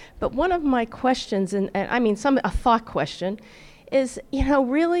time. But one of my questions, and I mean a thought question, is,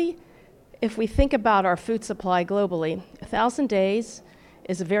 really, if we think about our food supply globally, 1,000 days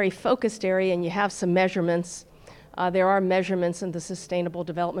is a very focused area, and you have some measurements. There are measurements in the Sustainable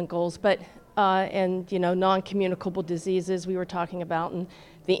Development Goals, but and non-communicable diseases we were talking about, and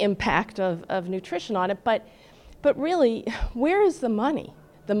the impact of nutrition on it. But really, where is the money?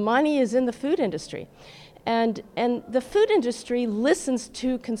 The money is in the food industry. And the food industry listens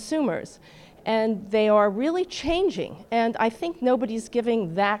to consumers, and they are really changing. And I think nobody's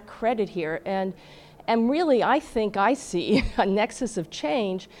giving that credit here. And really, I think I see a nexus of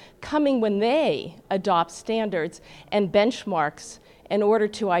change coming when they adopt standards and benchmarks in order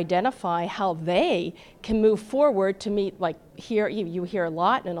to identify how they can move forward to meet, like here, you hear a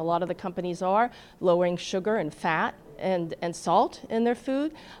lot, and a lot of the companies are, lowering sugar and fat and salt in their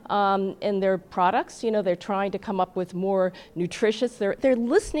food, in their products. They're trying to come up with more nutritious. They're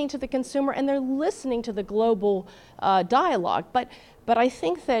listening to the consumer, and they're listening to the global dialogue. But I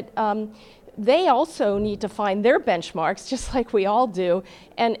think that they also need to find their benchmarks, just like we all do,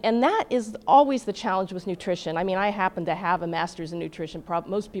 and that is always the challenge with nutrition. I mean, I happen to have a master's in nutrition.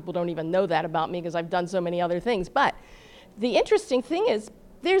 Most people don't even know that about me because I've done so many other things. But the interesting thing is,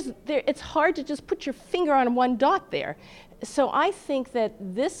 it's hard to just put your finger on one dot there. So I think that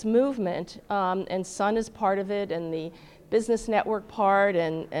this movement, and Sun is part of it, and the Business Network part,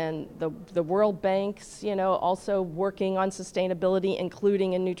 and the World Bank's, also working on sustainability,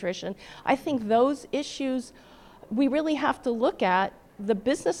 including in nutrition. I think those issues, we really have to look at the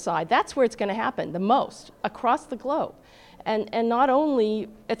business side. That's where it's going to happen the most across the globe. And not only,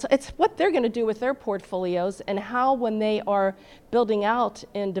 it's what they're going to do with their portfolios, and how, when they are building out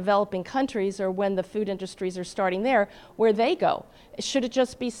in developing countries, or when the food industries are starting there, where they go. Should it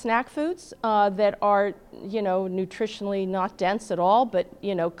just be snack foods that are, nutritionally not dense at all, but,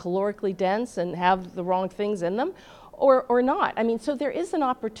 calorically dense and have the wrong things in them, or not? I mean, so there is an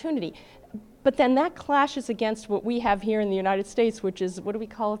opportunity. But then that clashes against what we have here in the United States, which is, what do we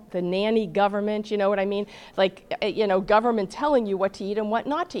call it? The nanny government, you know what I mean? Like, government telling you what to eat and what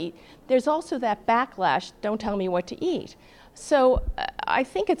not to eat. There's also that backlash, don't tell me what to eat. So I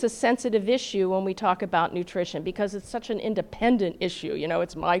think it's a sensitive issue when we talk about nutrition, because it's such an independent issue,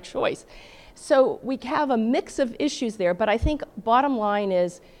 it's my choice. So we have a mix of issues there, but I think bottom line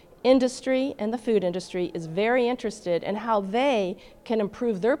is, industry and the food industry is very interested in how they can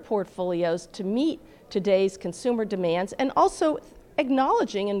improve their portfolios to meet today's consumer demands, and also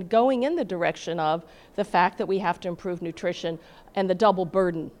acknowledging and going in the direction of the fact that we have to improve nutrition and the double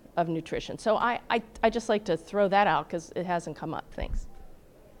burden of nutrition. So I just like to throw that out because it hasn't come up. Thanks.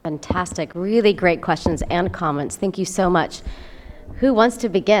 Fantastic. Really great questions and comments. Thank you so much. Who wants to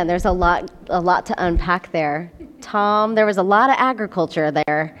begin? There's a lot to unpack there. Tom, there was a lot of agriculture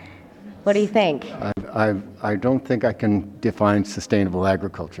there. What do you think? I don't think I can define sustainable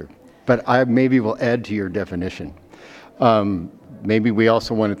agriculture, but I maybe will add to your definition. Maybe we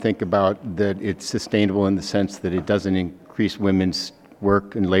also want to think about that it's sustainable in the sense that it doesn't increase women's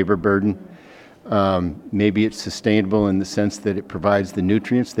work and labor burden. Maybe it's sustainable in the sense that it provides the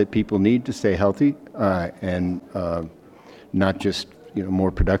nutrients that people need to stay healthy, and not just more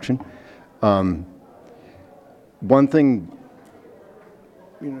production. One thing,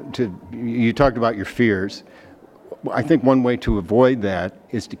 you talked about your fears. I think one way to avoid that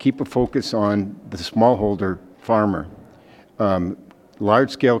is to keep a focus on the smallholder farmer.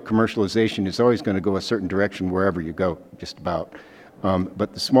 Large-scale commercialization is always going to go a certain direction wherever you go, just about.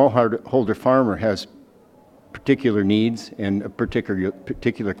 But the smallholder farmer has particular needs and a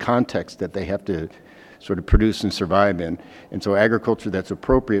particular context that they have to sort of produce and survive in. And so agriculture that's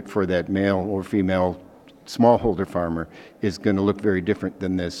appropriate for that male or female smallholder farmer is going to look very different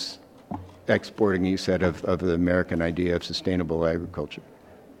than this exporting, you said, of the American idea of sustainable agriculture.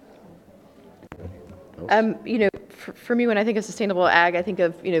 For me, when I think of sustainable ag, I think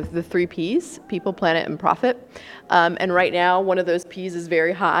of, the 3 Ps, people, planet, and profit. And right now, one of those Ps is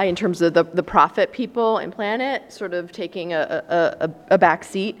very high in terms of the profit, people, and planet, sort of taking a back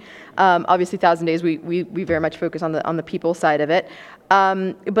seat. Obviously, 1,000 Days, we very much focus on the people side of it.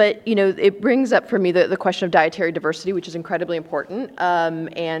 But, it brings up for me the question of dietary diversity, which is incredibly important.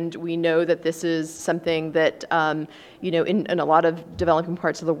 And we know that this is something that, in a lot of developing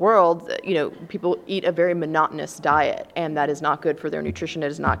parts of the world, people eat a very monotonous diet, and that is not good for their nutrition. It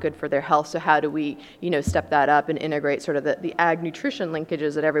is not good for their health. So how do we, step that up and integrate sort of the ag nutrition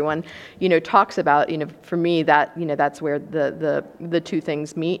linkages that everyone, talks about? For me, that's where the two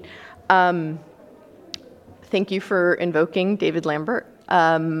things meet. Thank you for invoking David Lambert.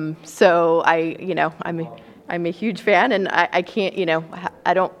 So I'm a huge fan, and I can't,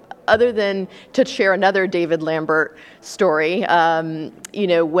 I don't, other than to share another David Lambert story, when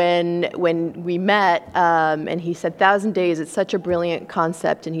we met, and he said, 1,000 Days, it's such a brilliant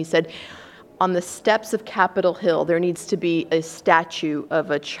concept. And he said, on the steps of Capitol Hill, there needs to be a statue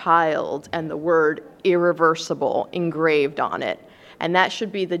of a child and the word irreversible engraved on it. And that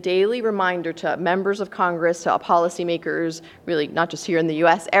should be the daily reminder to members of Congress, to policymakers, really not just here in the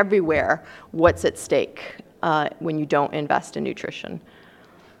U.S., everywhere, what's at stake when you don't invest in nutrition.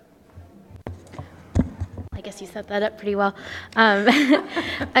 I guess you set that up pretty well.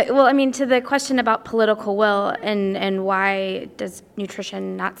 Well, I mean, to the question about political will and why does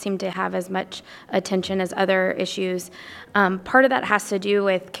nutrition not seem to have as much attention as other issues, part of that has to do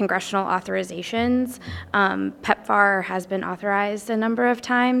with congressional authorizations. PEPFAR has been authorized a number of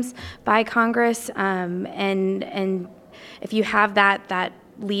times by Congress, and if you have that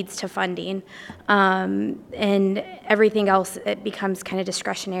leads to funding, and everything else, it becomes kind of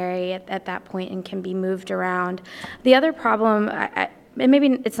discretionary at that point and can be moved around. The other problem, and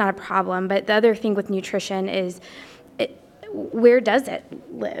maybe it's not a problem, but the other thing with nutrition is where does it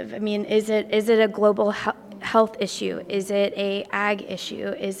live? I mean, is it a global health issue? Is it a ag issue?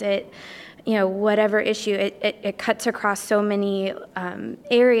 Is it, whatever issue? It cuts across so many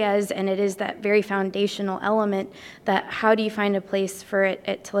areas, and it is that very foundational element that how do you find a place for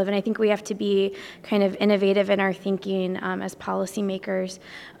it to live? And I think we have to be kind of innovative in our thinking as policymakers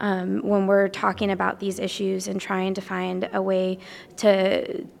when we're talking about these issues and trying to find a way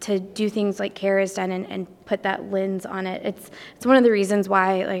to do things like CARE has done and put that lens on it. It's one of the reasons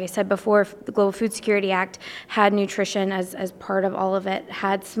why, like I said before, the Global Food Security Act had nutrition as part of all of it,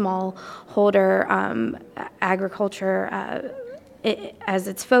 had smallholder agriculture as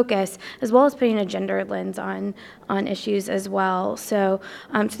its focus, as well as putting a gender lens on issues as well. So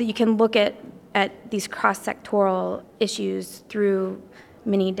that you can look at these cross-sectoral issues through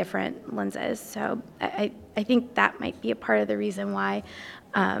many different lenses. So I think that might be a part of the reason why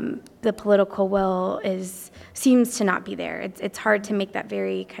the political will seems to not be there. It's hard to make that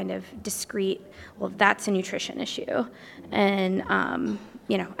very kind of discrete, well, that's a nutrition issue. And,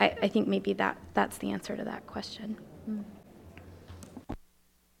 I think maybe that's the answer to that question.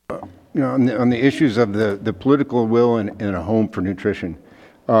 On the issues of the political will and a home for nutrition,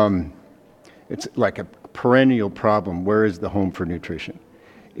 it's like a perennial problem. Where is the home for nutrition?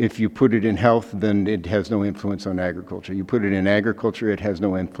 If you put it in health, then it has no influence on agriculture. You put it in agriculture, it has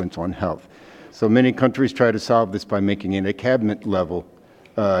no influence on health. So many countries try to solve this by making it a cabinet level.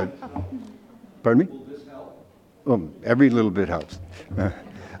 Pardon me? Oh, every little bit helps.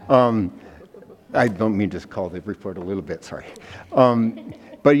 I don't mean to call the report a little bit, sorry.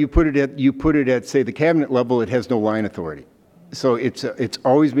 But you put it at, say, the cabinet level, it has no line authority. So it's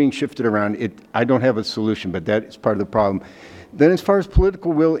always being shifted around. I don't have a solution, but that is part of the problem. Then as far as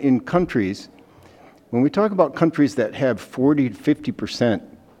political will in countries, when we talk about countries that have 40 to 50%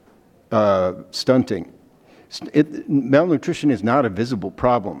 stunting, malnutrition is not a visible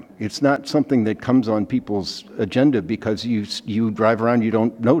problem. It's not something that comes on people's agenda because you drive around, you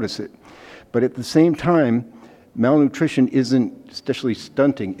don't notice it. But at the same time, malnutrition isn't, especially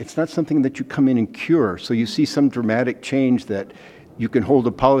stunting, it's not something that you come in and cure. So you see some dramatic change that you can hold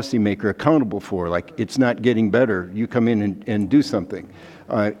a policymaker accountable for, like it's not getting better, you come in and do something.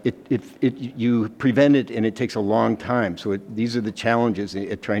 You prevent it and it takes a long time. So these are the challenges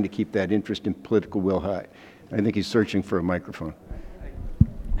at trying to keep that interest in political will high. I think he's searching for a microphone.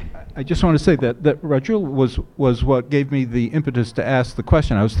 I just want to say that Rajul was what gave me the impetus to ask the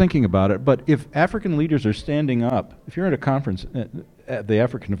question. I was thinking about it, but if African leaders are standing up, if you're at a conference at the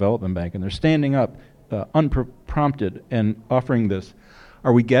African Development Bank and they're standing up unprompted and offering this,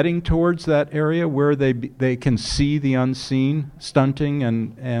 are we getting towards that area where they can see the unseen stunting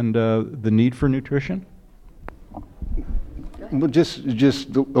and the need for nutrition? Well,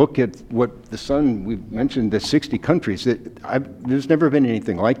 just look at what the sun, we've mentioned the 60 countries. There's never been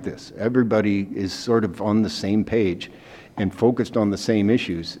anything like this. Everybody is sort of on the same page and focused on the same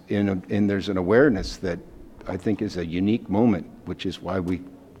issues. And there's an awareness that I think is a unique moment, which is why we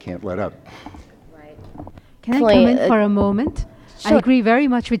can't let up. Right. Can I come in for a moment? Sure. I agree very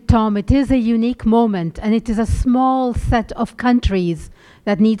much with Tom. It is a unique moment, and it is a small set of countries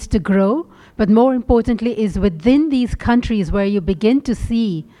that needs to grow. But more importantly is within these countries where you begin to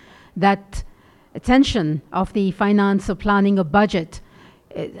see that attention of the finance or planning or budget.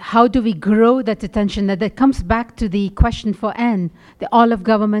 How do we grow that attention? That comes back to the question for Anne, the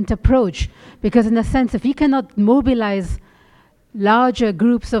all-of-government approach. Because in a sense, if you cannot mobilize larger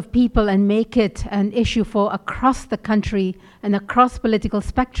groups of people and make it an issue for across the country and across political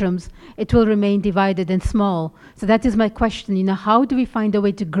spectrums, it will remain divided and small. So that is my question, how do we find a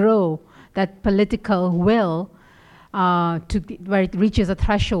way to grow that political will where it reaches a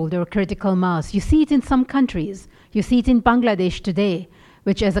threshold or a critical mass? You see it in some countries. You see it in Bangladesh today,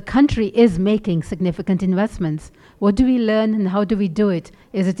 which as a country is making significant investments. What do we learn and how do we do it?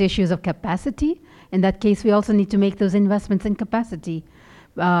 Is it issues of capacity? In that case, we also need to make those investments in capacity,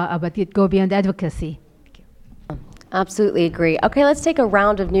 but it go beyond advocacy. Absolutely agree. Okay, let's take a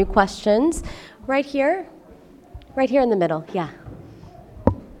round of new questions. Right here in the middle, yeah.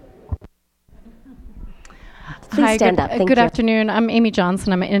 Please Hi, stand up. Thank good you. afternoon. I'm Amy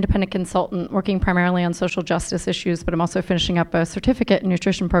Johnson. I'm an independent consultant working primarily on social justice issues, but I'm also finishing up a certificate in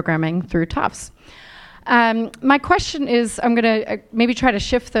nutrition programming through Tufts. My question is, I'm going to maybe try to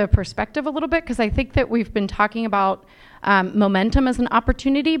shift the perspective a little bit, because I think that we've been talking about momentum as an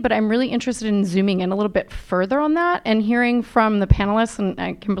opportunity, but I'm really interested in zooming in a little bit further on that and hearing from the panelists,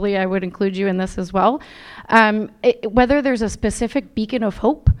 and Kimberly, I would include you in this as well, whether there's a specific beacon of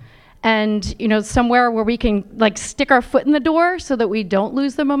hope and somewhere where we can stick our foot in the door so that we don't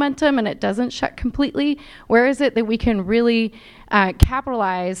lose the momentum and it doesn't shut completely. Where is it that we can really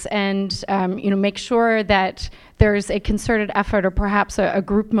capitalize and make sure that there's a concerted effort or perhaps a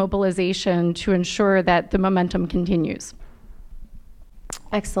group mobilization to ensure that the momentum continues?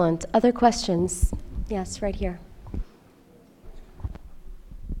 Excellent. Other questions? Yes, right here.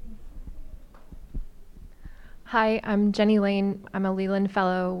 Hi, I'm Jenny Lane. I'm a Leland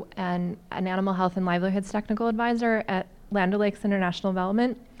Fellow and an Animal Health and Livelihoods Technical Advisor at Land O'Lakes International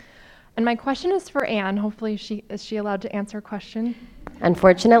Development. And my question is for Anne. Hopefully, is she allowed to answer a question?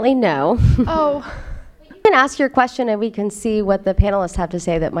 Unfortunately, no. Oh. You can ask your question and we can see what the panelists have to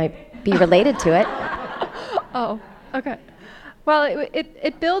say that might be related to it. Oh, okay. Well,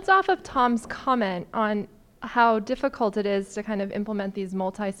 it builds off of Tom's comment on how difficult it is to kind of implement these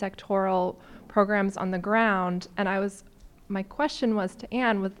multi-sectoral programs on the ground. And my question was to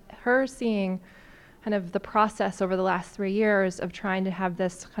Anne, with her seeing kind of the process over the last 3 years of trying to have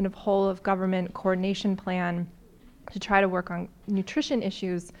this kind of whole of government coordination plan to try to work on nutrition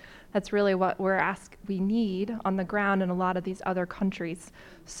issues. That's really what we need on the ground in a lot of these other countries.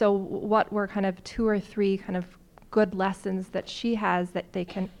 So what were kind of 2 or 3 kind of good lessons that she has that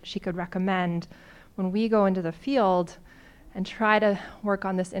she could recommend when we go into the field and try to work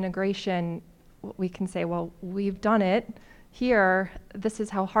on this integration? We can say, well, we've done it here. This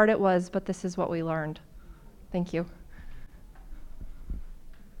is how hard it was, but this is what we learned. Thank you.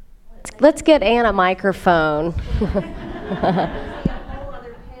 Let's get Anne a microphone.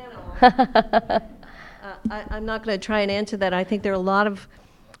 I'm not going to try and answer that. I think there are a lot of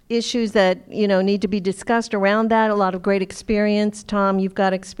issues that need to be discussed around that. A lot of great experience. Tom, you've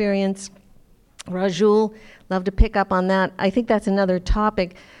got experience. Rajul, love to pick up on that. I think that's another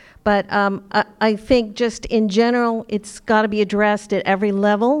topic. But I think just in general, it's got to be addressed at every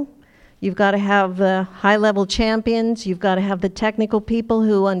level. You've got to have the high-level champions. You've got to have the technical people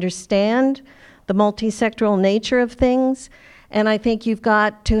who understand the multi-sectoral nature of things. And I think you've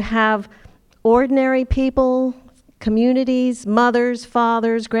got to have ordinary people, communities, mothers,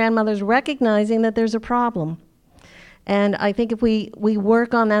 fathers, grandmothers, recognizing that there's a problem. And I think if we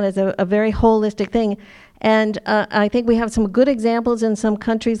work on that as a very holistic thing, and I think we have some good examples in some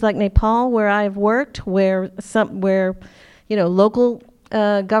countries like Nepal, where I've worked, where local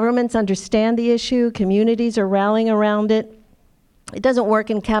governments understand the issue, communities are rallying around it. It doesn't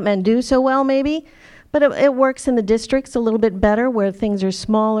work in Kathmandu so well, maybe, but it works in the districts a little bit better, where things are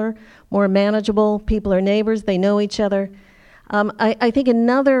smaller, more manageable. People are neighbors; they know each other. I think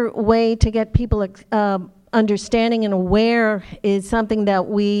another way to get people understanding and aware is something that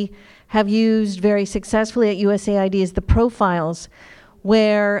we have used very successfully at USAID is the profiles,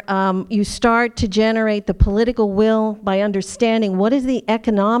 where you start to generate the political will by understanding what is the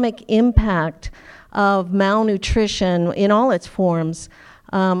economic impact of malnutrition in all its forms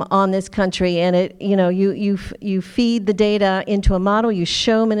on this country. And you feed the data into a model. You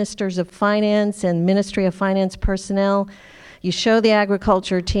show ministers of finance and Ministry of Finance personnel. You show the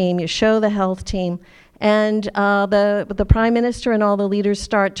agriculture team. You show the health team. And the Prime Minister and all the leaders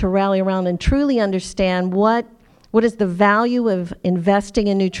start to rally around and truly understand what is the value of investing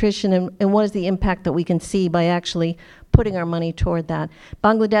in nutrition and what is the impact that we can see by actually putting our money toward that.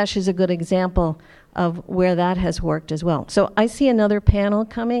 Bangladesh is a good example of where that has worked as well. So I see another panel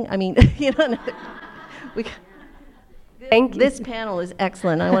coming. I mean, this panel is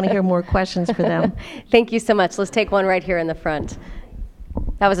excellent. I want to hear more questions for them. Thank you so much. Let's take one right here in the front.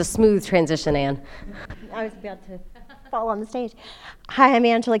 That was a smooth transition, Anne. I was about to fall on the stage. Hi, I'm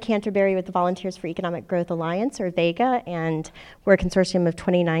Angela Canterbury with the Volunteers for Economic Growth Alliance, or VEGA, and we're a consortium of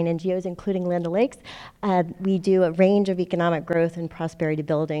 29 NGOs, including Land O'Lakes. We do a range of economic growth and prosperity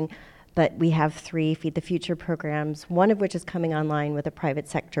building, but we have 3 Feed the Future programs, one of which is coming online with a private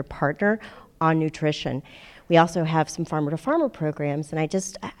sector partner. on nutrition. We also have some farmer-to-farmer programs, and I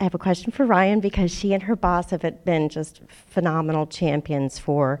have a question for Ryan, because she and her boss have been just phenomenal champions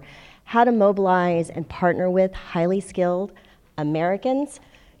for how to mobilize and partner with highly skilled Americans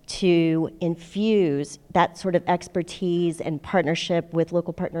to infuse that sort of expertise and partnership with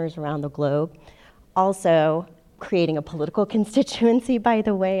local partners around the globe. Also, creating a political constituency, by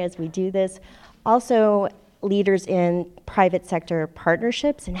the way, as we do this. Also, leaders in private sector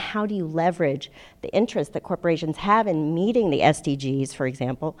partnerships, and how do you leverage the interest that corporations have in meeting the SDGs, for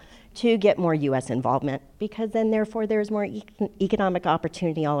example, to get more US involvement, because then therefore there's more economic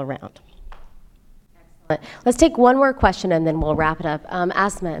opportunity all around. Excellent. Let's take one more question and then we'll wrap it up.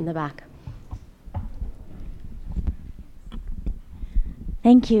 Asma in the back.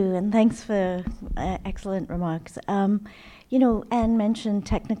 Thank you, and thanks for excellent remarks. You know, Anne mentioned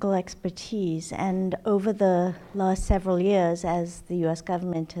technical expertise, and over the last several years, as the U.S.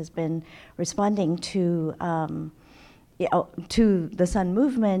 government has been responding to the Sun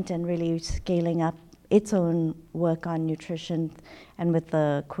movement and really scaling up its own work on nutrition, and with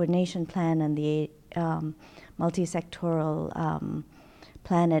the coordination plan and the multi-sectoral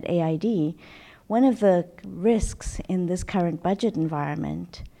plan at AID, one of the risks in this current budget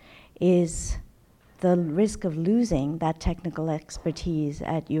environment is the risk of losing that technical expertise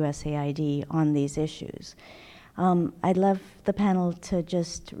at USAID on these issues. I'd love the panel to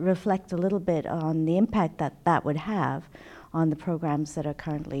just reflect a little bit on the impact that that would have on the programs that are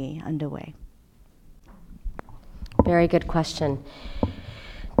currently underway. Very good question.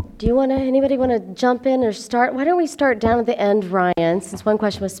 Anybody want to jump in or start? Why don't we start down at the end, Ryan, since one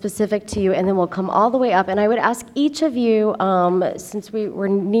question was specific to you, and then we'll come all the way up. And I would ask each of you, since we're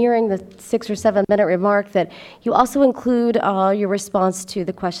nearing the 6 or 7 minute remark, that you also include your response to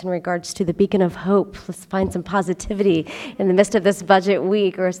the question in regards to the beacon of hope. Let's find some positivity in the midst of this budget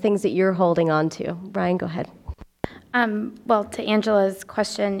week, or things that you're holding on to. Ryan, go ahead. Well, to Angela's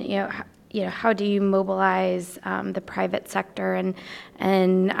question, how do you mobilize the private sector and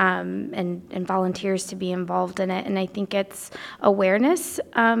volunteers to be involved in it? And I think it's awareness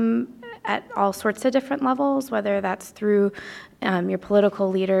at all sorts of different levels, whether that's through your political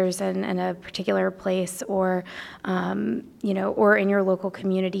leaders in a particular place, or or in your local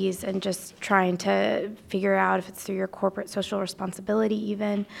communities, and just trying to figure out if it's through your corporate social responsibility,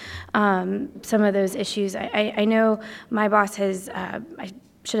 even some of those issues. I know my boss has. I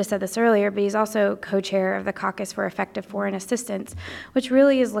should have said this earlier, but he's also co-chair of the Caucus for Effective Foreign Assistance, which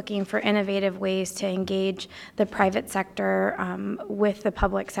really is looking for innovative ways to engage the private sector with the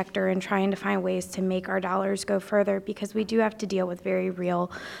public sector, and trying to find ways to make our dollars go further, because we do have to deal with very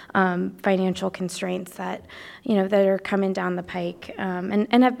real financial constraints that that are coming down the pike,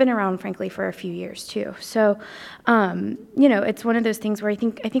 and have been around, frankly, for a few years too. So it's one of those things where I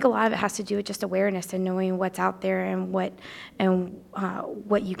think a lot of it has to do with just awareness and knowing what's out there and what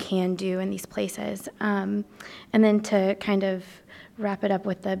you can do in these places. And then to kind of wrap it up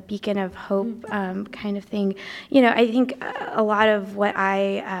with the beacon of hope kind of thing, I think a lot of what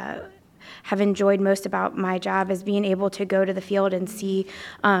I have enjoyed most about my job is being able to go to the field and see,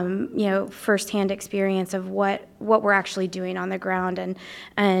 firsthand experience of what we're actually doing on the ground.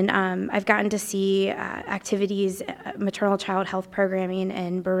 And I've gotten to see activities, maternal child health programming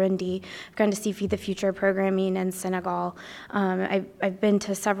in Burundi. I've gotten to see Feed the Future programming in Senegal. I've been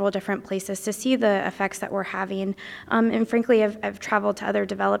to several different places to see the effects that we're having. And frankly, I've traveled to other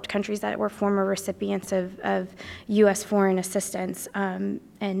developed countries that were former recipients of U.S. foreign assistance, and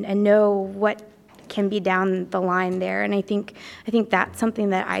know what can be down the line there. And I think that's something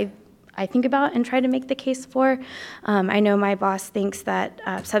that I think about and try to make the case for. I know my boss thinks that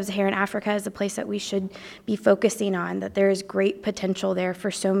sub-Saharan Africa is a place that we should be focusing on, that there is great potential there for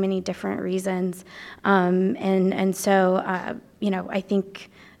so many different reasons. And so I think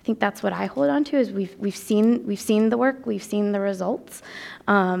that's what I hold on to, is we've seen the work, we've seen the results,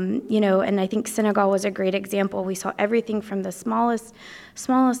 and I think Senegal was a great example. We saw everything from the smallest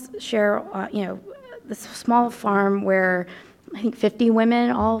share, the small farm where I think 50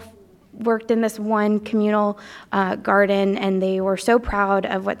 women all worked in this one communal garden, and they were so proud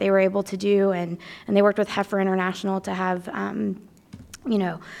of what they were able to do, and they worked with Heifer International to have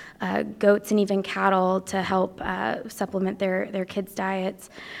goats and even cattle to help supplement their kids' diets.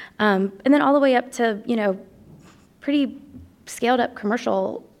 And then all the way up to, pretty scaled up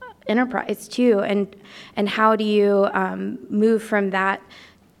commercial enterprise too. And how do you move from that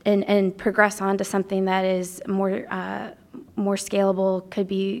and progress on to something that is more scalable, could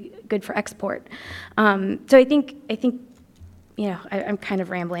be good for export. So I think I'm kind of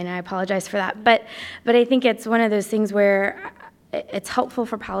rambling, and I apologize for that. But I think it's one of those things where it's helpful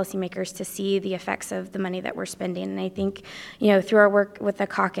for policymakers to see the effects of the money that we're spending. And I think, through our work with the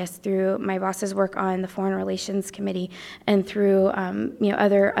caucus, through my boss's work on the Foreign Relations Committee, and through,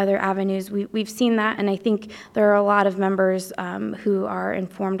 other avenues, we've seen that. And I think there are a lot of members who are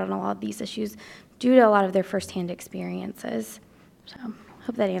informed on a lot of these issues due to a lot of their firsthand experiences. So I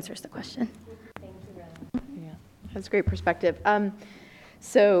hope that answers the question. Thank you, Ren. Yeah, that's great perspective.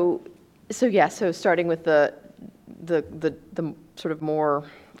 So starting with the sort of more,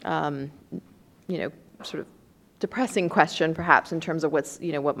 sort of depressing question, perhaps, in terms of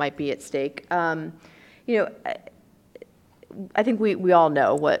what might be at stake. I think we all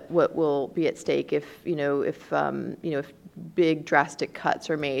know what will be at stake if big drastic cuts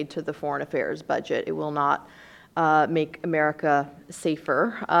are made to the foreign affairs budget. It will not make America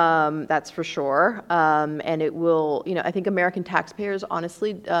safer, that's for sure. And it will, I think American taxpayers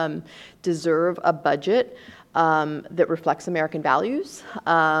honestly deserve a budget that reflects American values,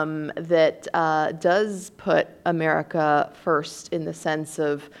 that does put America first in the sense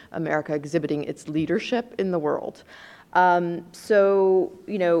of America exhibiting its leadership in the world.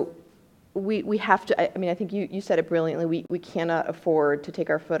 We have to, I think you said it brilliantly, we cannot afford to take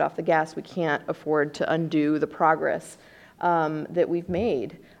our foot off the gas. We can't afford to undo the progress that we've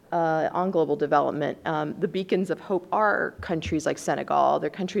made on global development. The beacons of hope are countries like Senegal, they're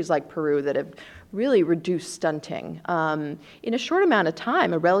countries like Peru that have really reduced stunting in a short amount of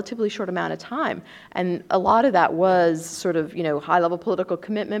time, a relatively short amount of time. And a lot of that was sort of, high-level political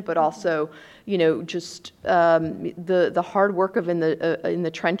commitment, but also, just the hard work of in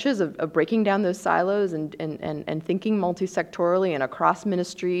the trenches of breaking down those silos and thinking multi-sectorally and across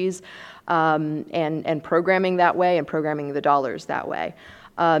ministries, and programming that way and programming the dollars that way.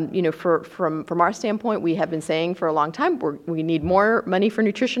 From our standpoint, we have been saying for a long time, we need more money for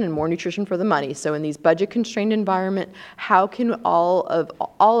nutrition and more nutrition for the money. So in these budget-constrained environment, how can all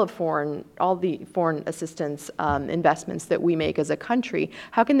the foreign assistance investments that we make as a country,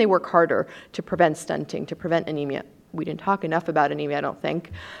 how can they work harder to prevent stunting, to prevent anemia? We didn't talk enough about anemia, I don't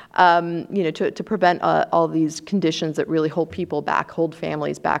think. To prevent all these conditions that really hold people back, hold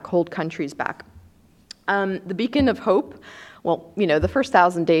families back, hold countries back. The beacon of hope. Well, the first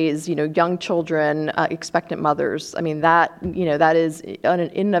 1,000 days, young children, expectant mothers, that is in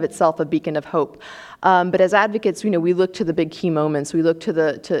and of itself a beacon of hope. But as advocates, we look to the big key moments. We look to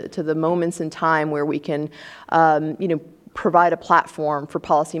the moments in time where we can, provide a platform for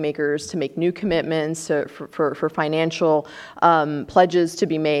policymakers to make new commitments, for financial pledges to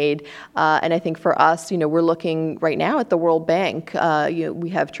be made. And I think for us, we're looking right now at the World Bank. We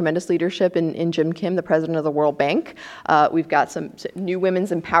have tremendous leadership in Jim Kim, the president of the World Bank. We've got some new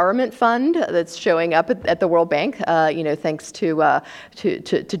Women's Empowerment Fund that's showing up at the World Bank, thanks to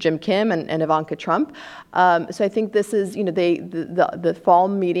Jim Kim and Ivanka Trump. So I think this is, the fall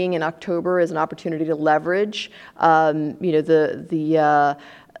meeting in October is an opportunity to leverage, the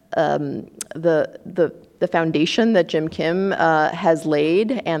foundation that Jim Kim has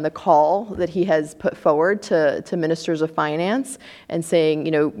laid and the call that he has put forward to ministers of finance, and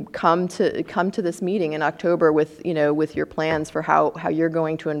saying, come to this meeting in October with your plans for how you're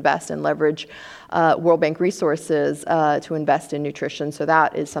going to invest and leverage World Bank resources to invest in nutrition. So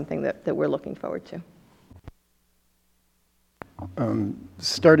that is something that we're looking forward to.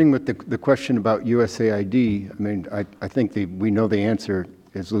 Starting with the question about USAID, I think we know the answer,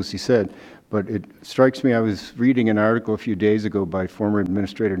 as Lucy said, but it strikes me, I was reading an article a few days ago by former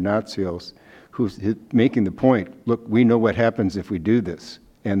Administrator Natsios, who's making the point, look, we know what happens if we do this,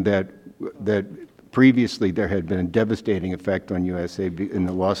 and that previously there had been a devastating effect on USAID in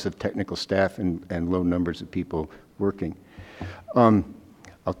the loss of technical staff and low numbers of people working. I'll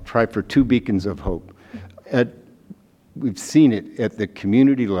try for 2 beacons of hope. We've seen it at the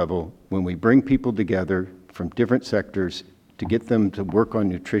community level when we bring people together from different sectors to get them to work on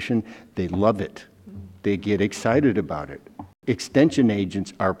nutrition. They love it. They get excited about it. Extension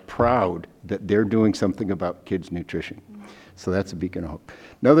agents are proud that they're doing something about kids' nutrition. So that's a beacon of hope.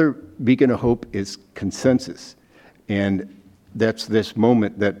 Another beacon of hope is consensus. And that's this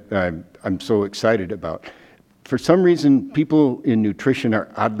moment that I'm so excited about. For some reason, people in nutrition are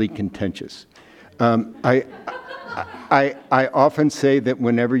oddly contentious. I often say that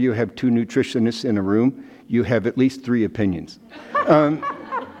whenever you have 2 nutritionists in a room, you have at least 3 opinions.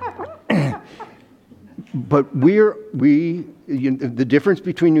 But the difference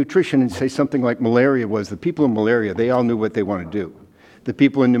between nutrition and, say, something like malaria was the people in malaria, they all knew what they want to do. The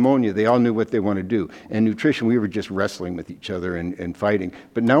people in pneumonia, they all knew what they want to do. And nutrition, we were just wrestling with each other and fighting.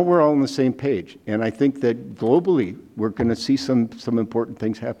 But now we're all on the same page. And I think that globally, we're going to see some important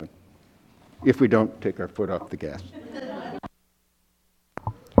things happen if we don't take our foot off the gas.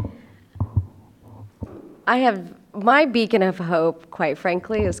 my beacon of hope, quite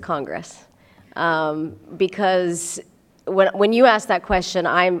frankly, is Congress. Because when you ask that question,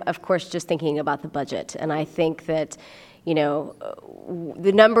 I'm, of course, just thinking about the budget. And I think that,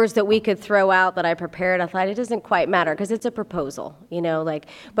 the numbers that we could throw out that I prepared, I thought it doesn't quite matter because it's a proposal,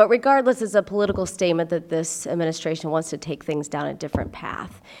 but regardless, it's a political statement that this administration wants to take things down a different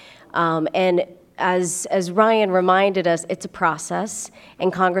path. And as Ryan reminded us, it's a process,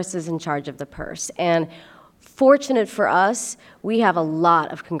 and Congress is in charge of the purse. And fortunate for us, we have a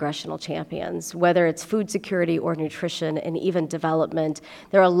lot of congressional champions, whether it's food security or nutrition and even development.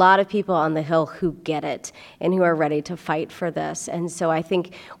 There are a lot of people on the Hill who get it and who are ready to fight for this. And so I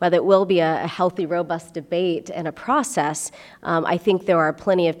think whether it will be a healthy, robust debate and a process, I think there are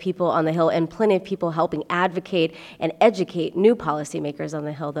plenty of people on the Hill and plenty of people helping advocate and educate new policymakers on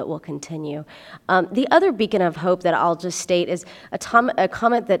the Hill that will continue. The other beacon of hope that I'll just state is a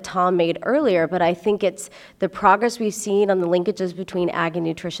comment that Tom made earlier, but I think it's the progress we've seen on the linkages between ag and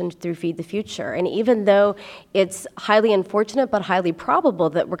nutrition through Feed the Future. And even though it's highly unfortunate but highly probable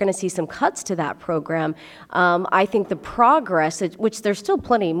that we're going to see some cuts to that program, I think the progress, which there's still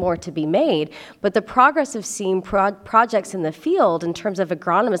plenty more to be made, but the progress of seeing projects in the field in terms of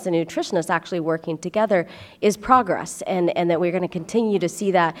agronomists and nutritionists actually working together is progress, and that we're going to continue to see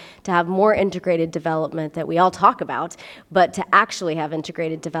that, to have more integrated development that we all talk about, but to actually have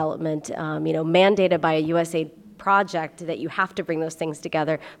integrated development, mandated by a USAID project that you have to bring those things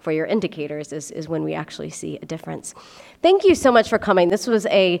together for your indicators is when we actually see a difference. Thank you so much for coming. This was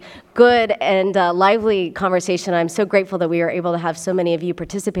a good and lively conversation. I'm so grateful that we were able to have so many of you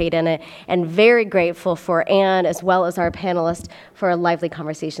participate in it, and very grateful for Anne as well as our panelists for a lively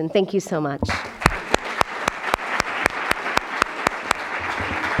conversation. Thank you so much.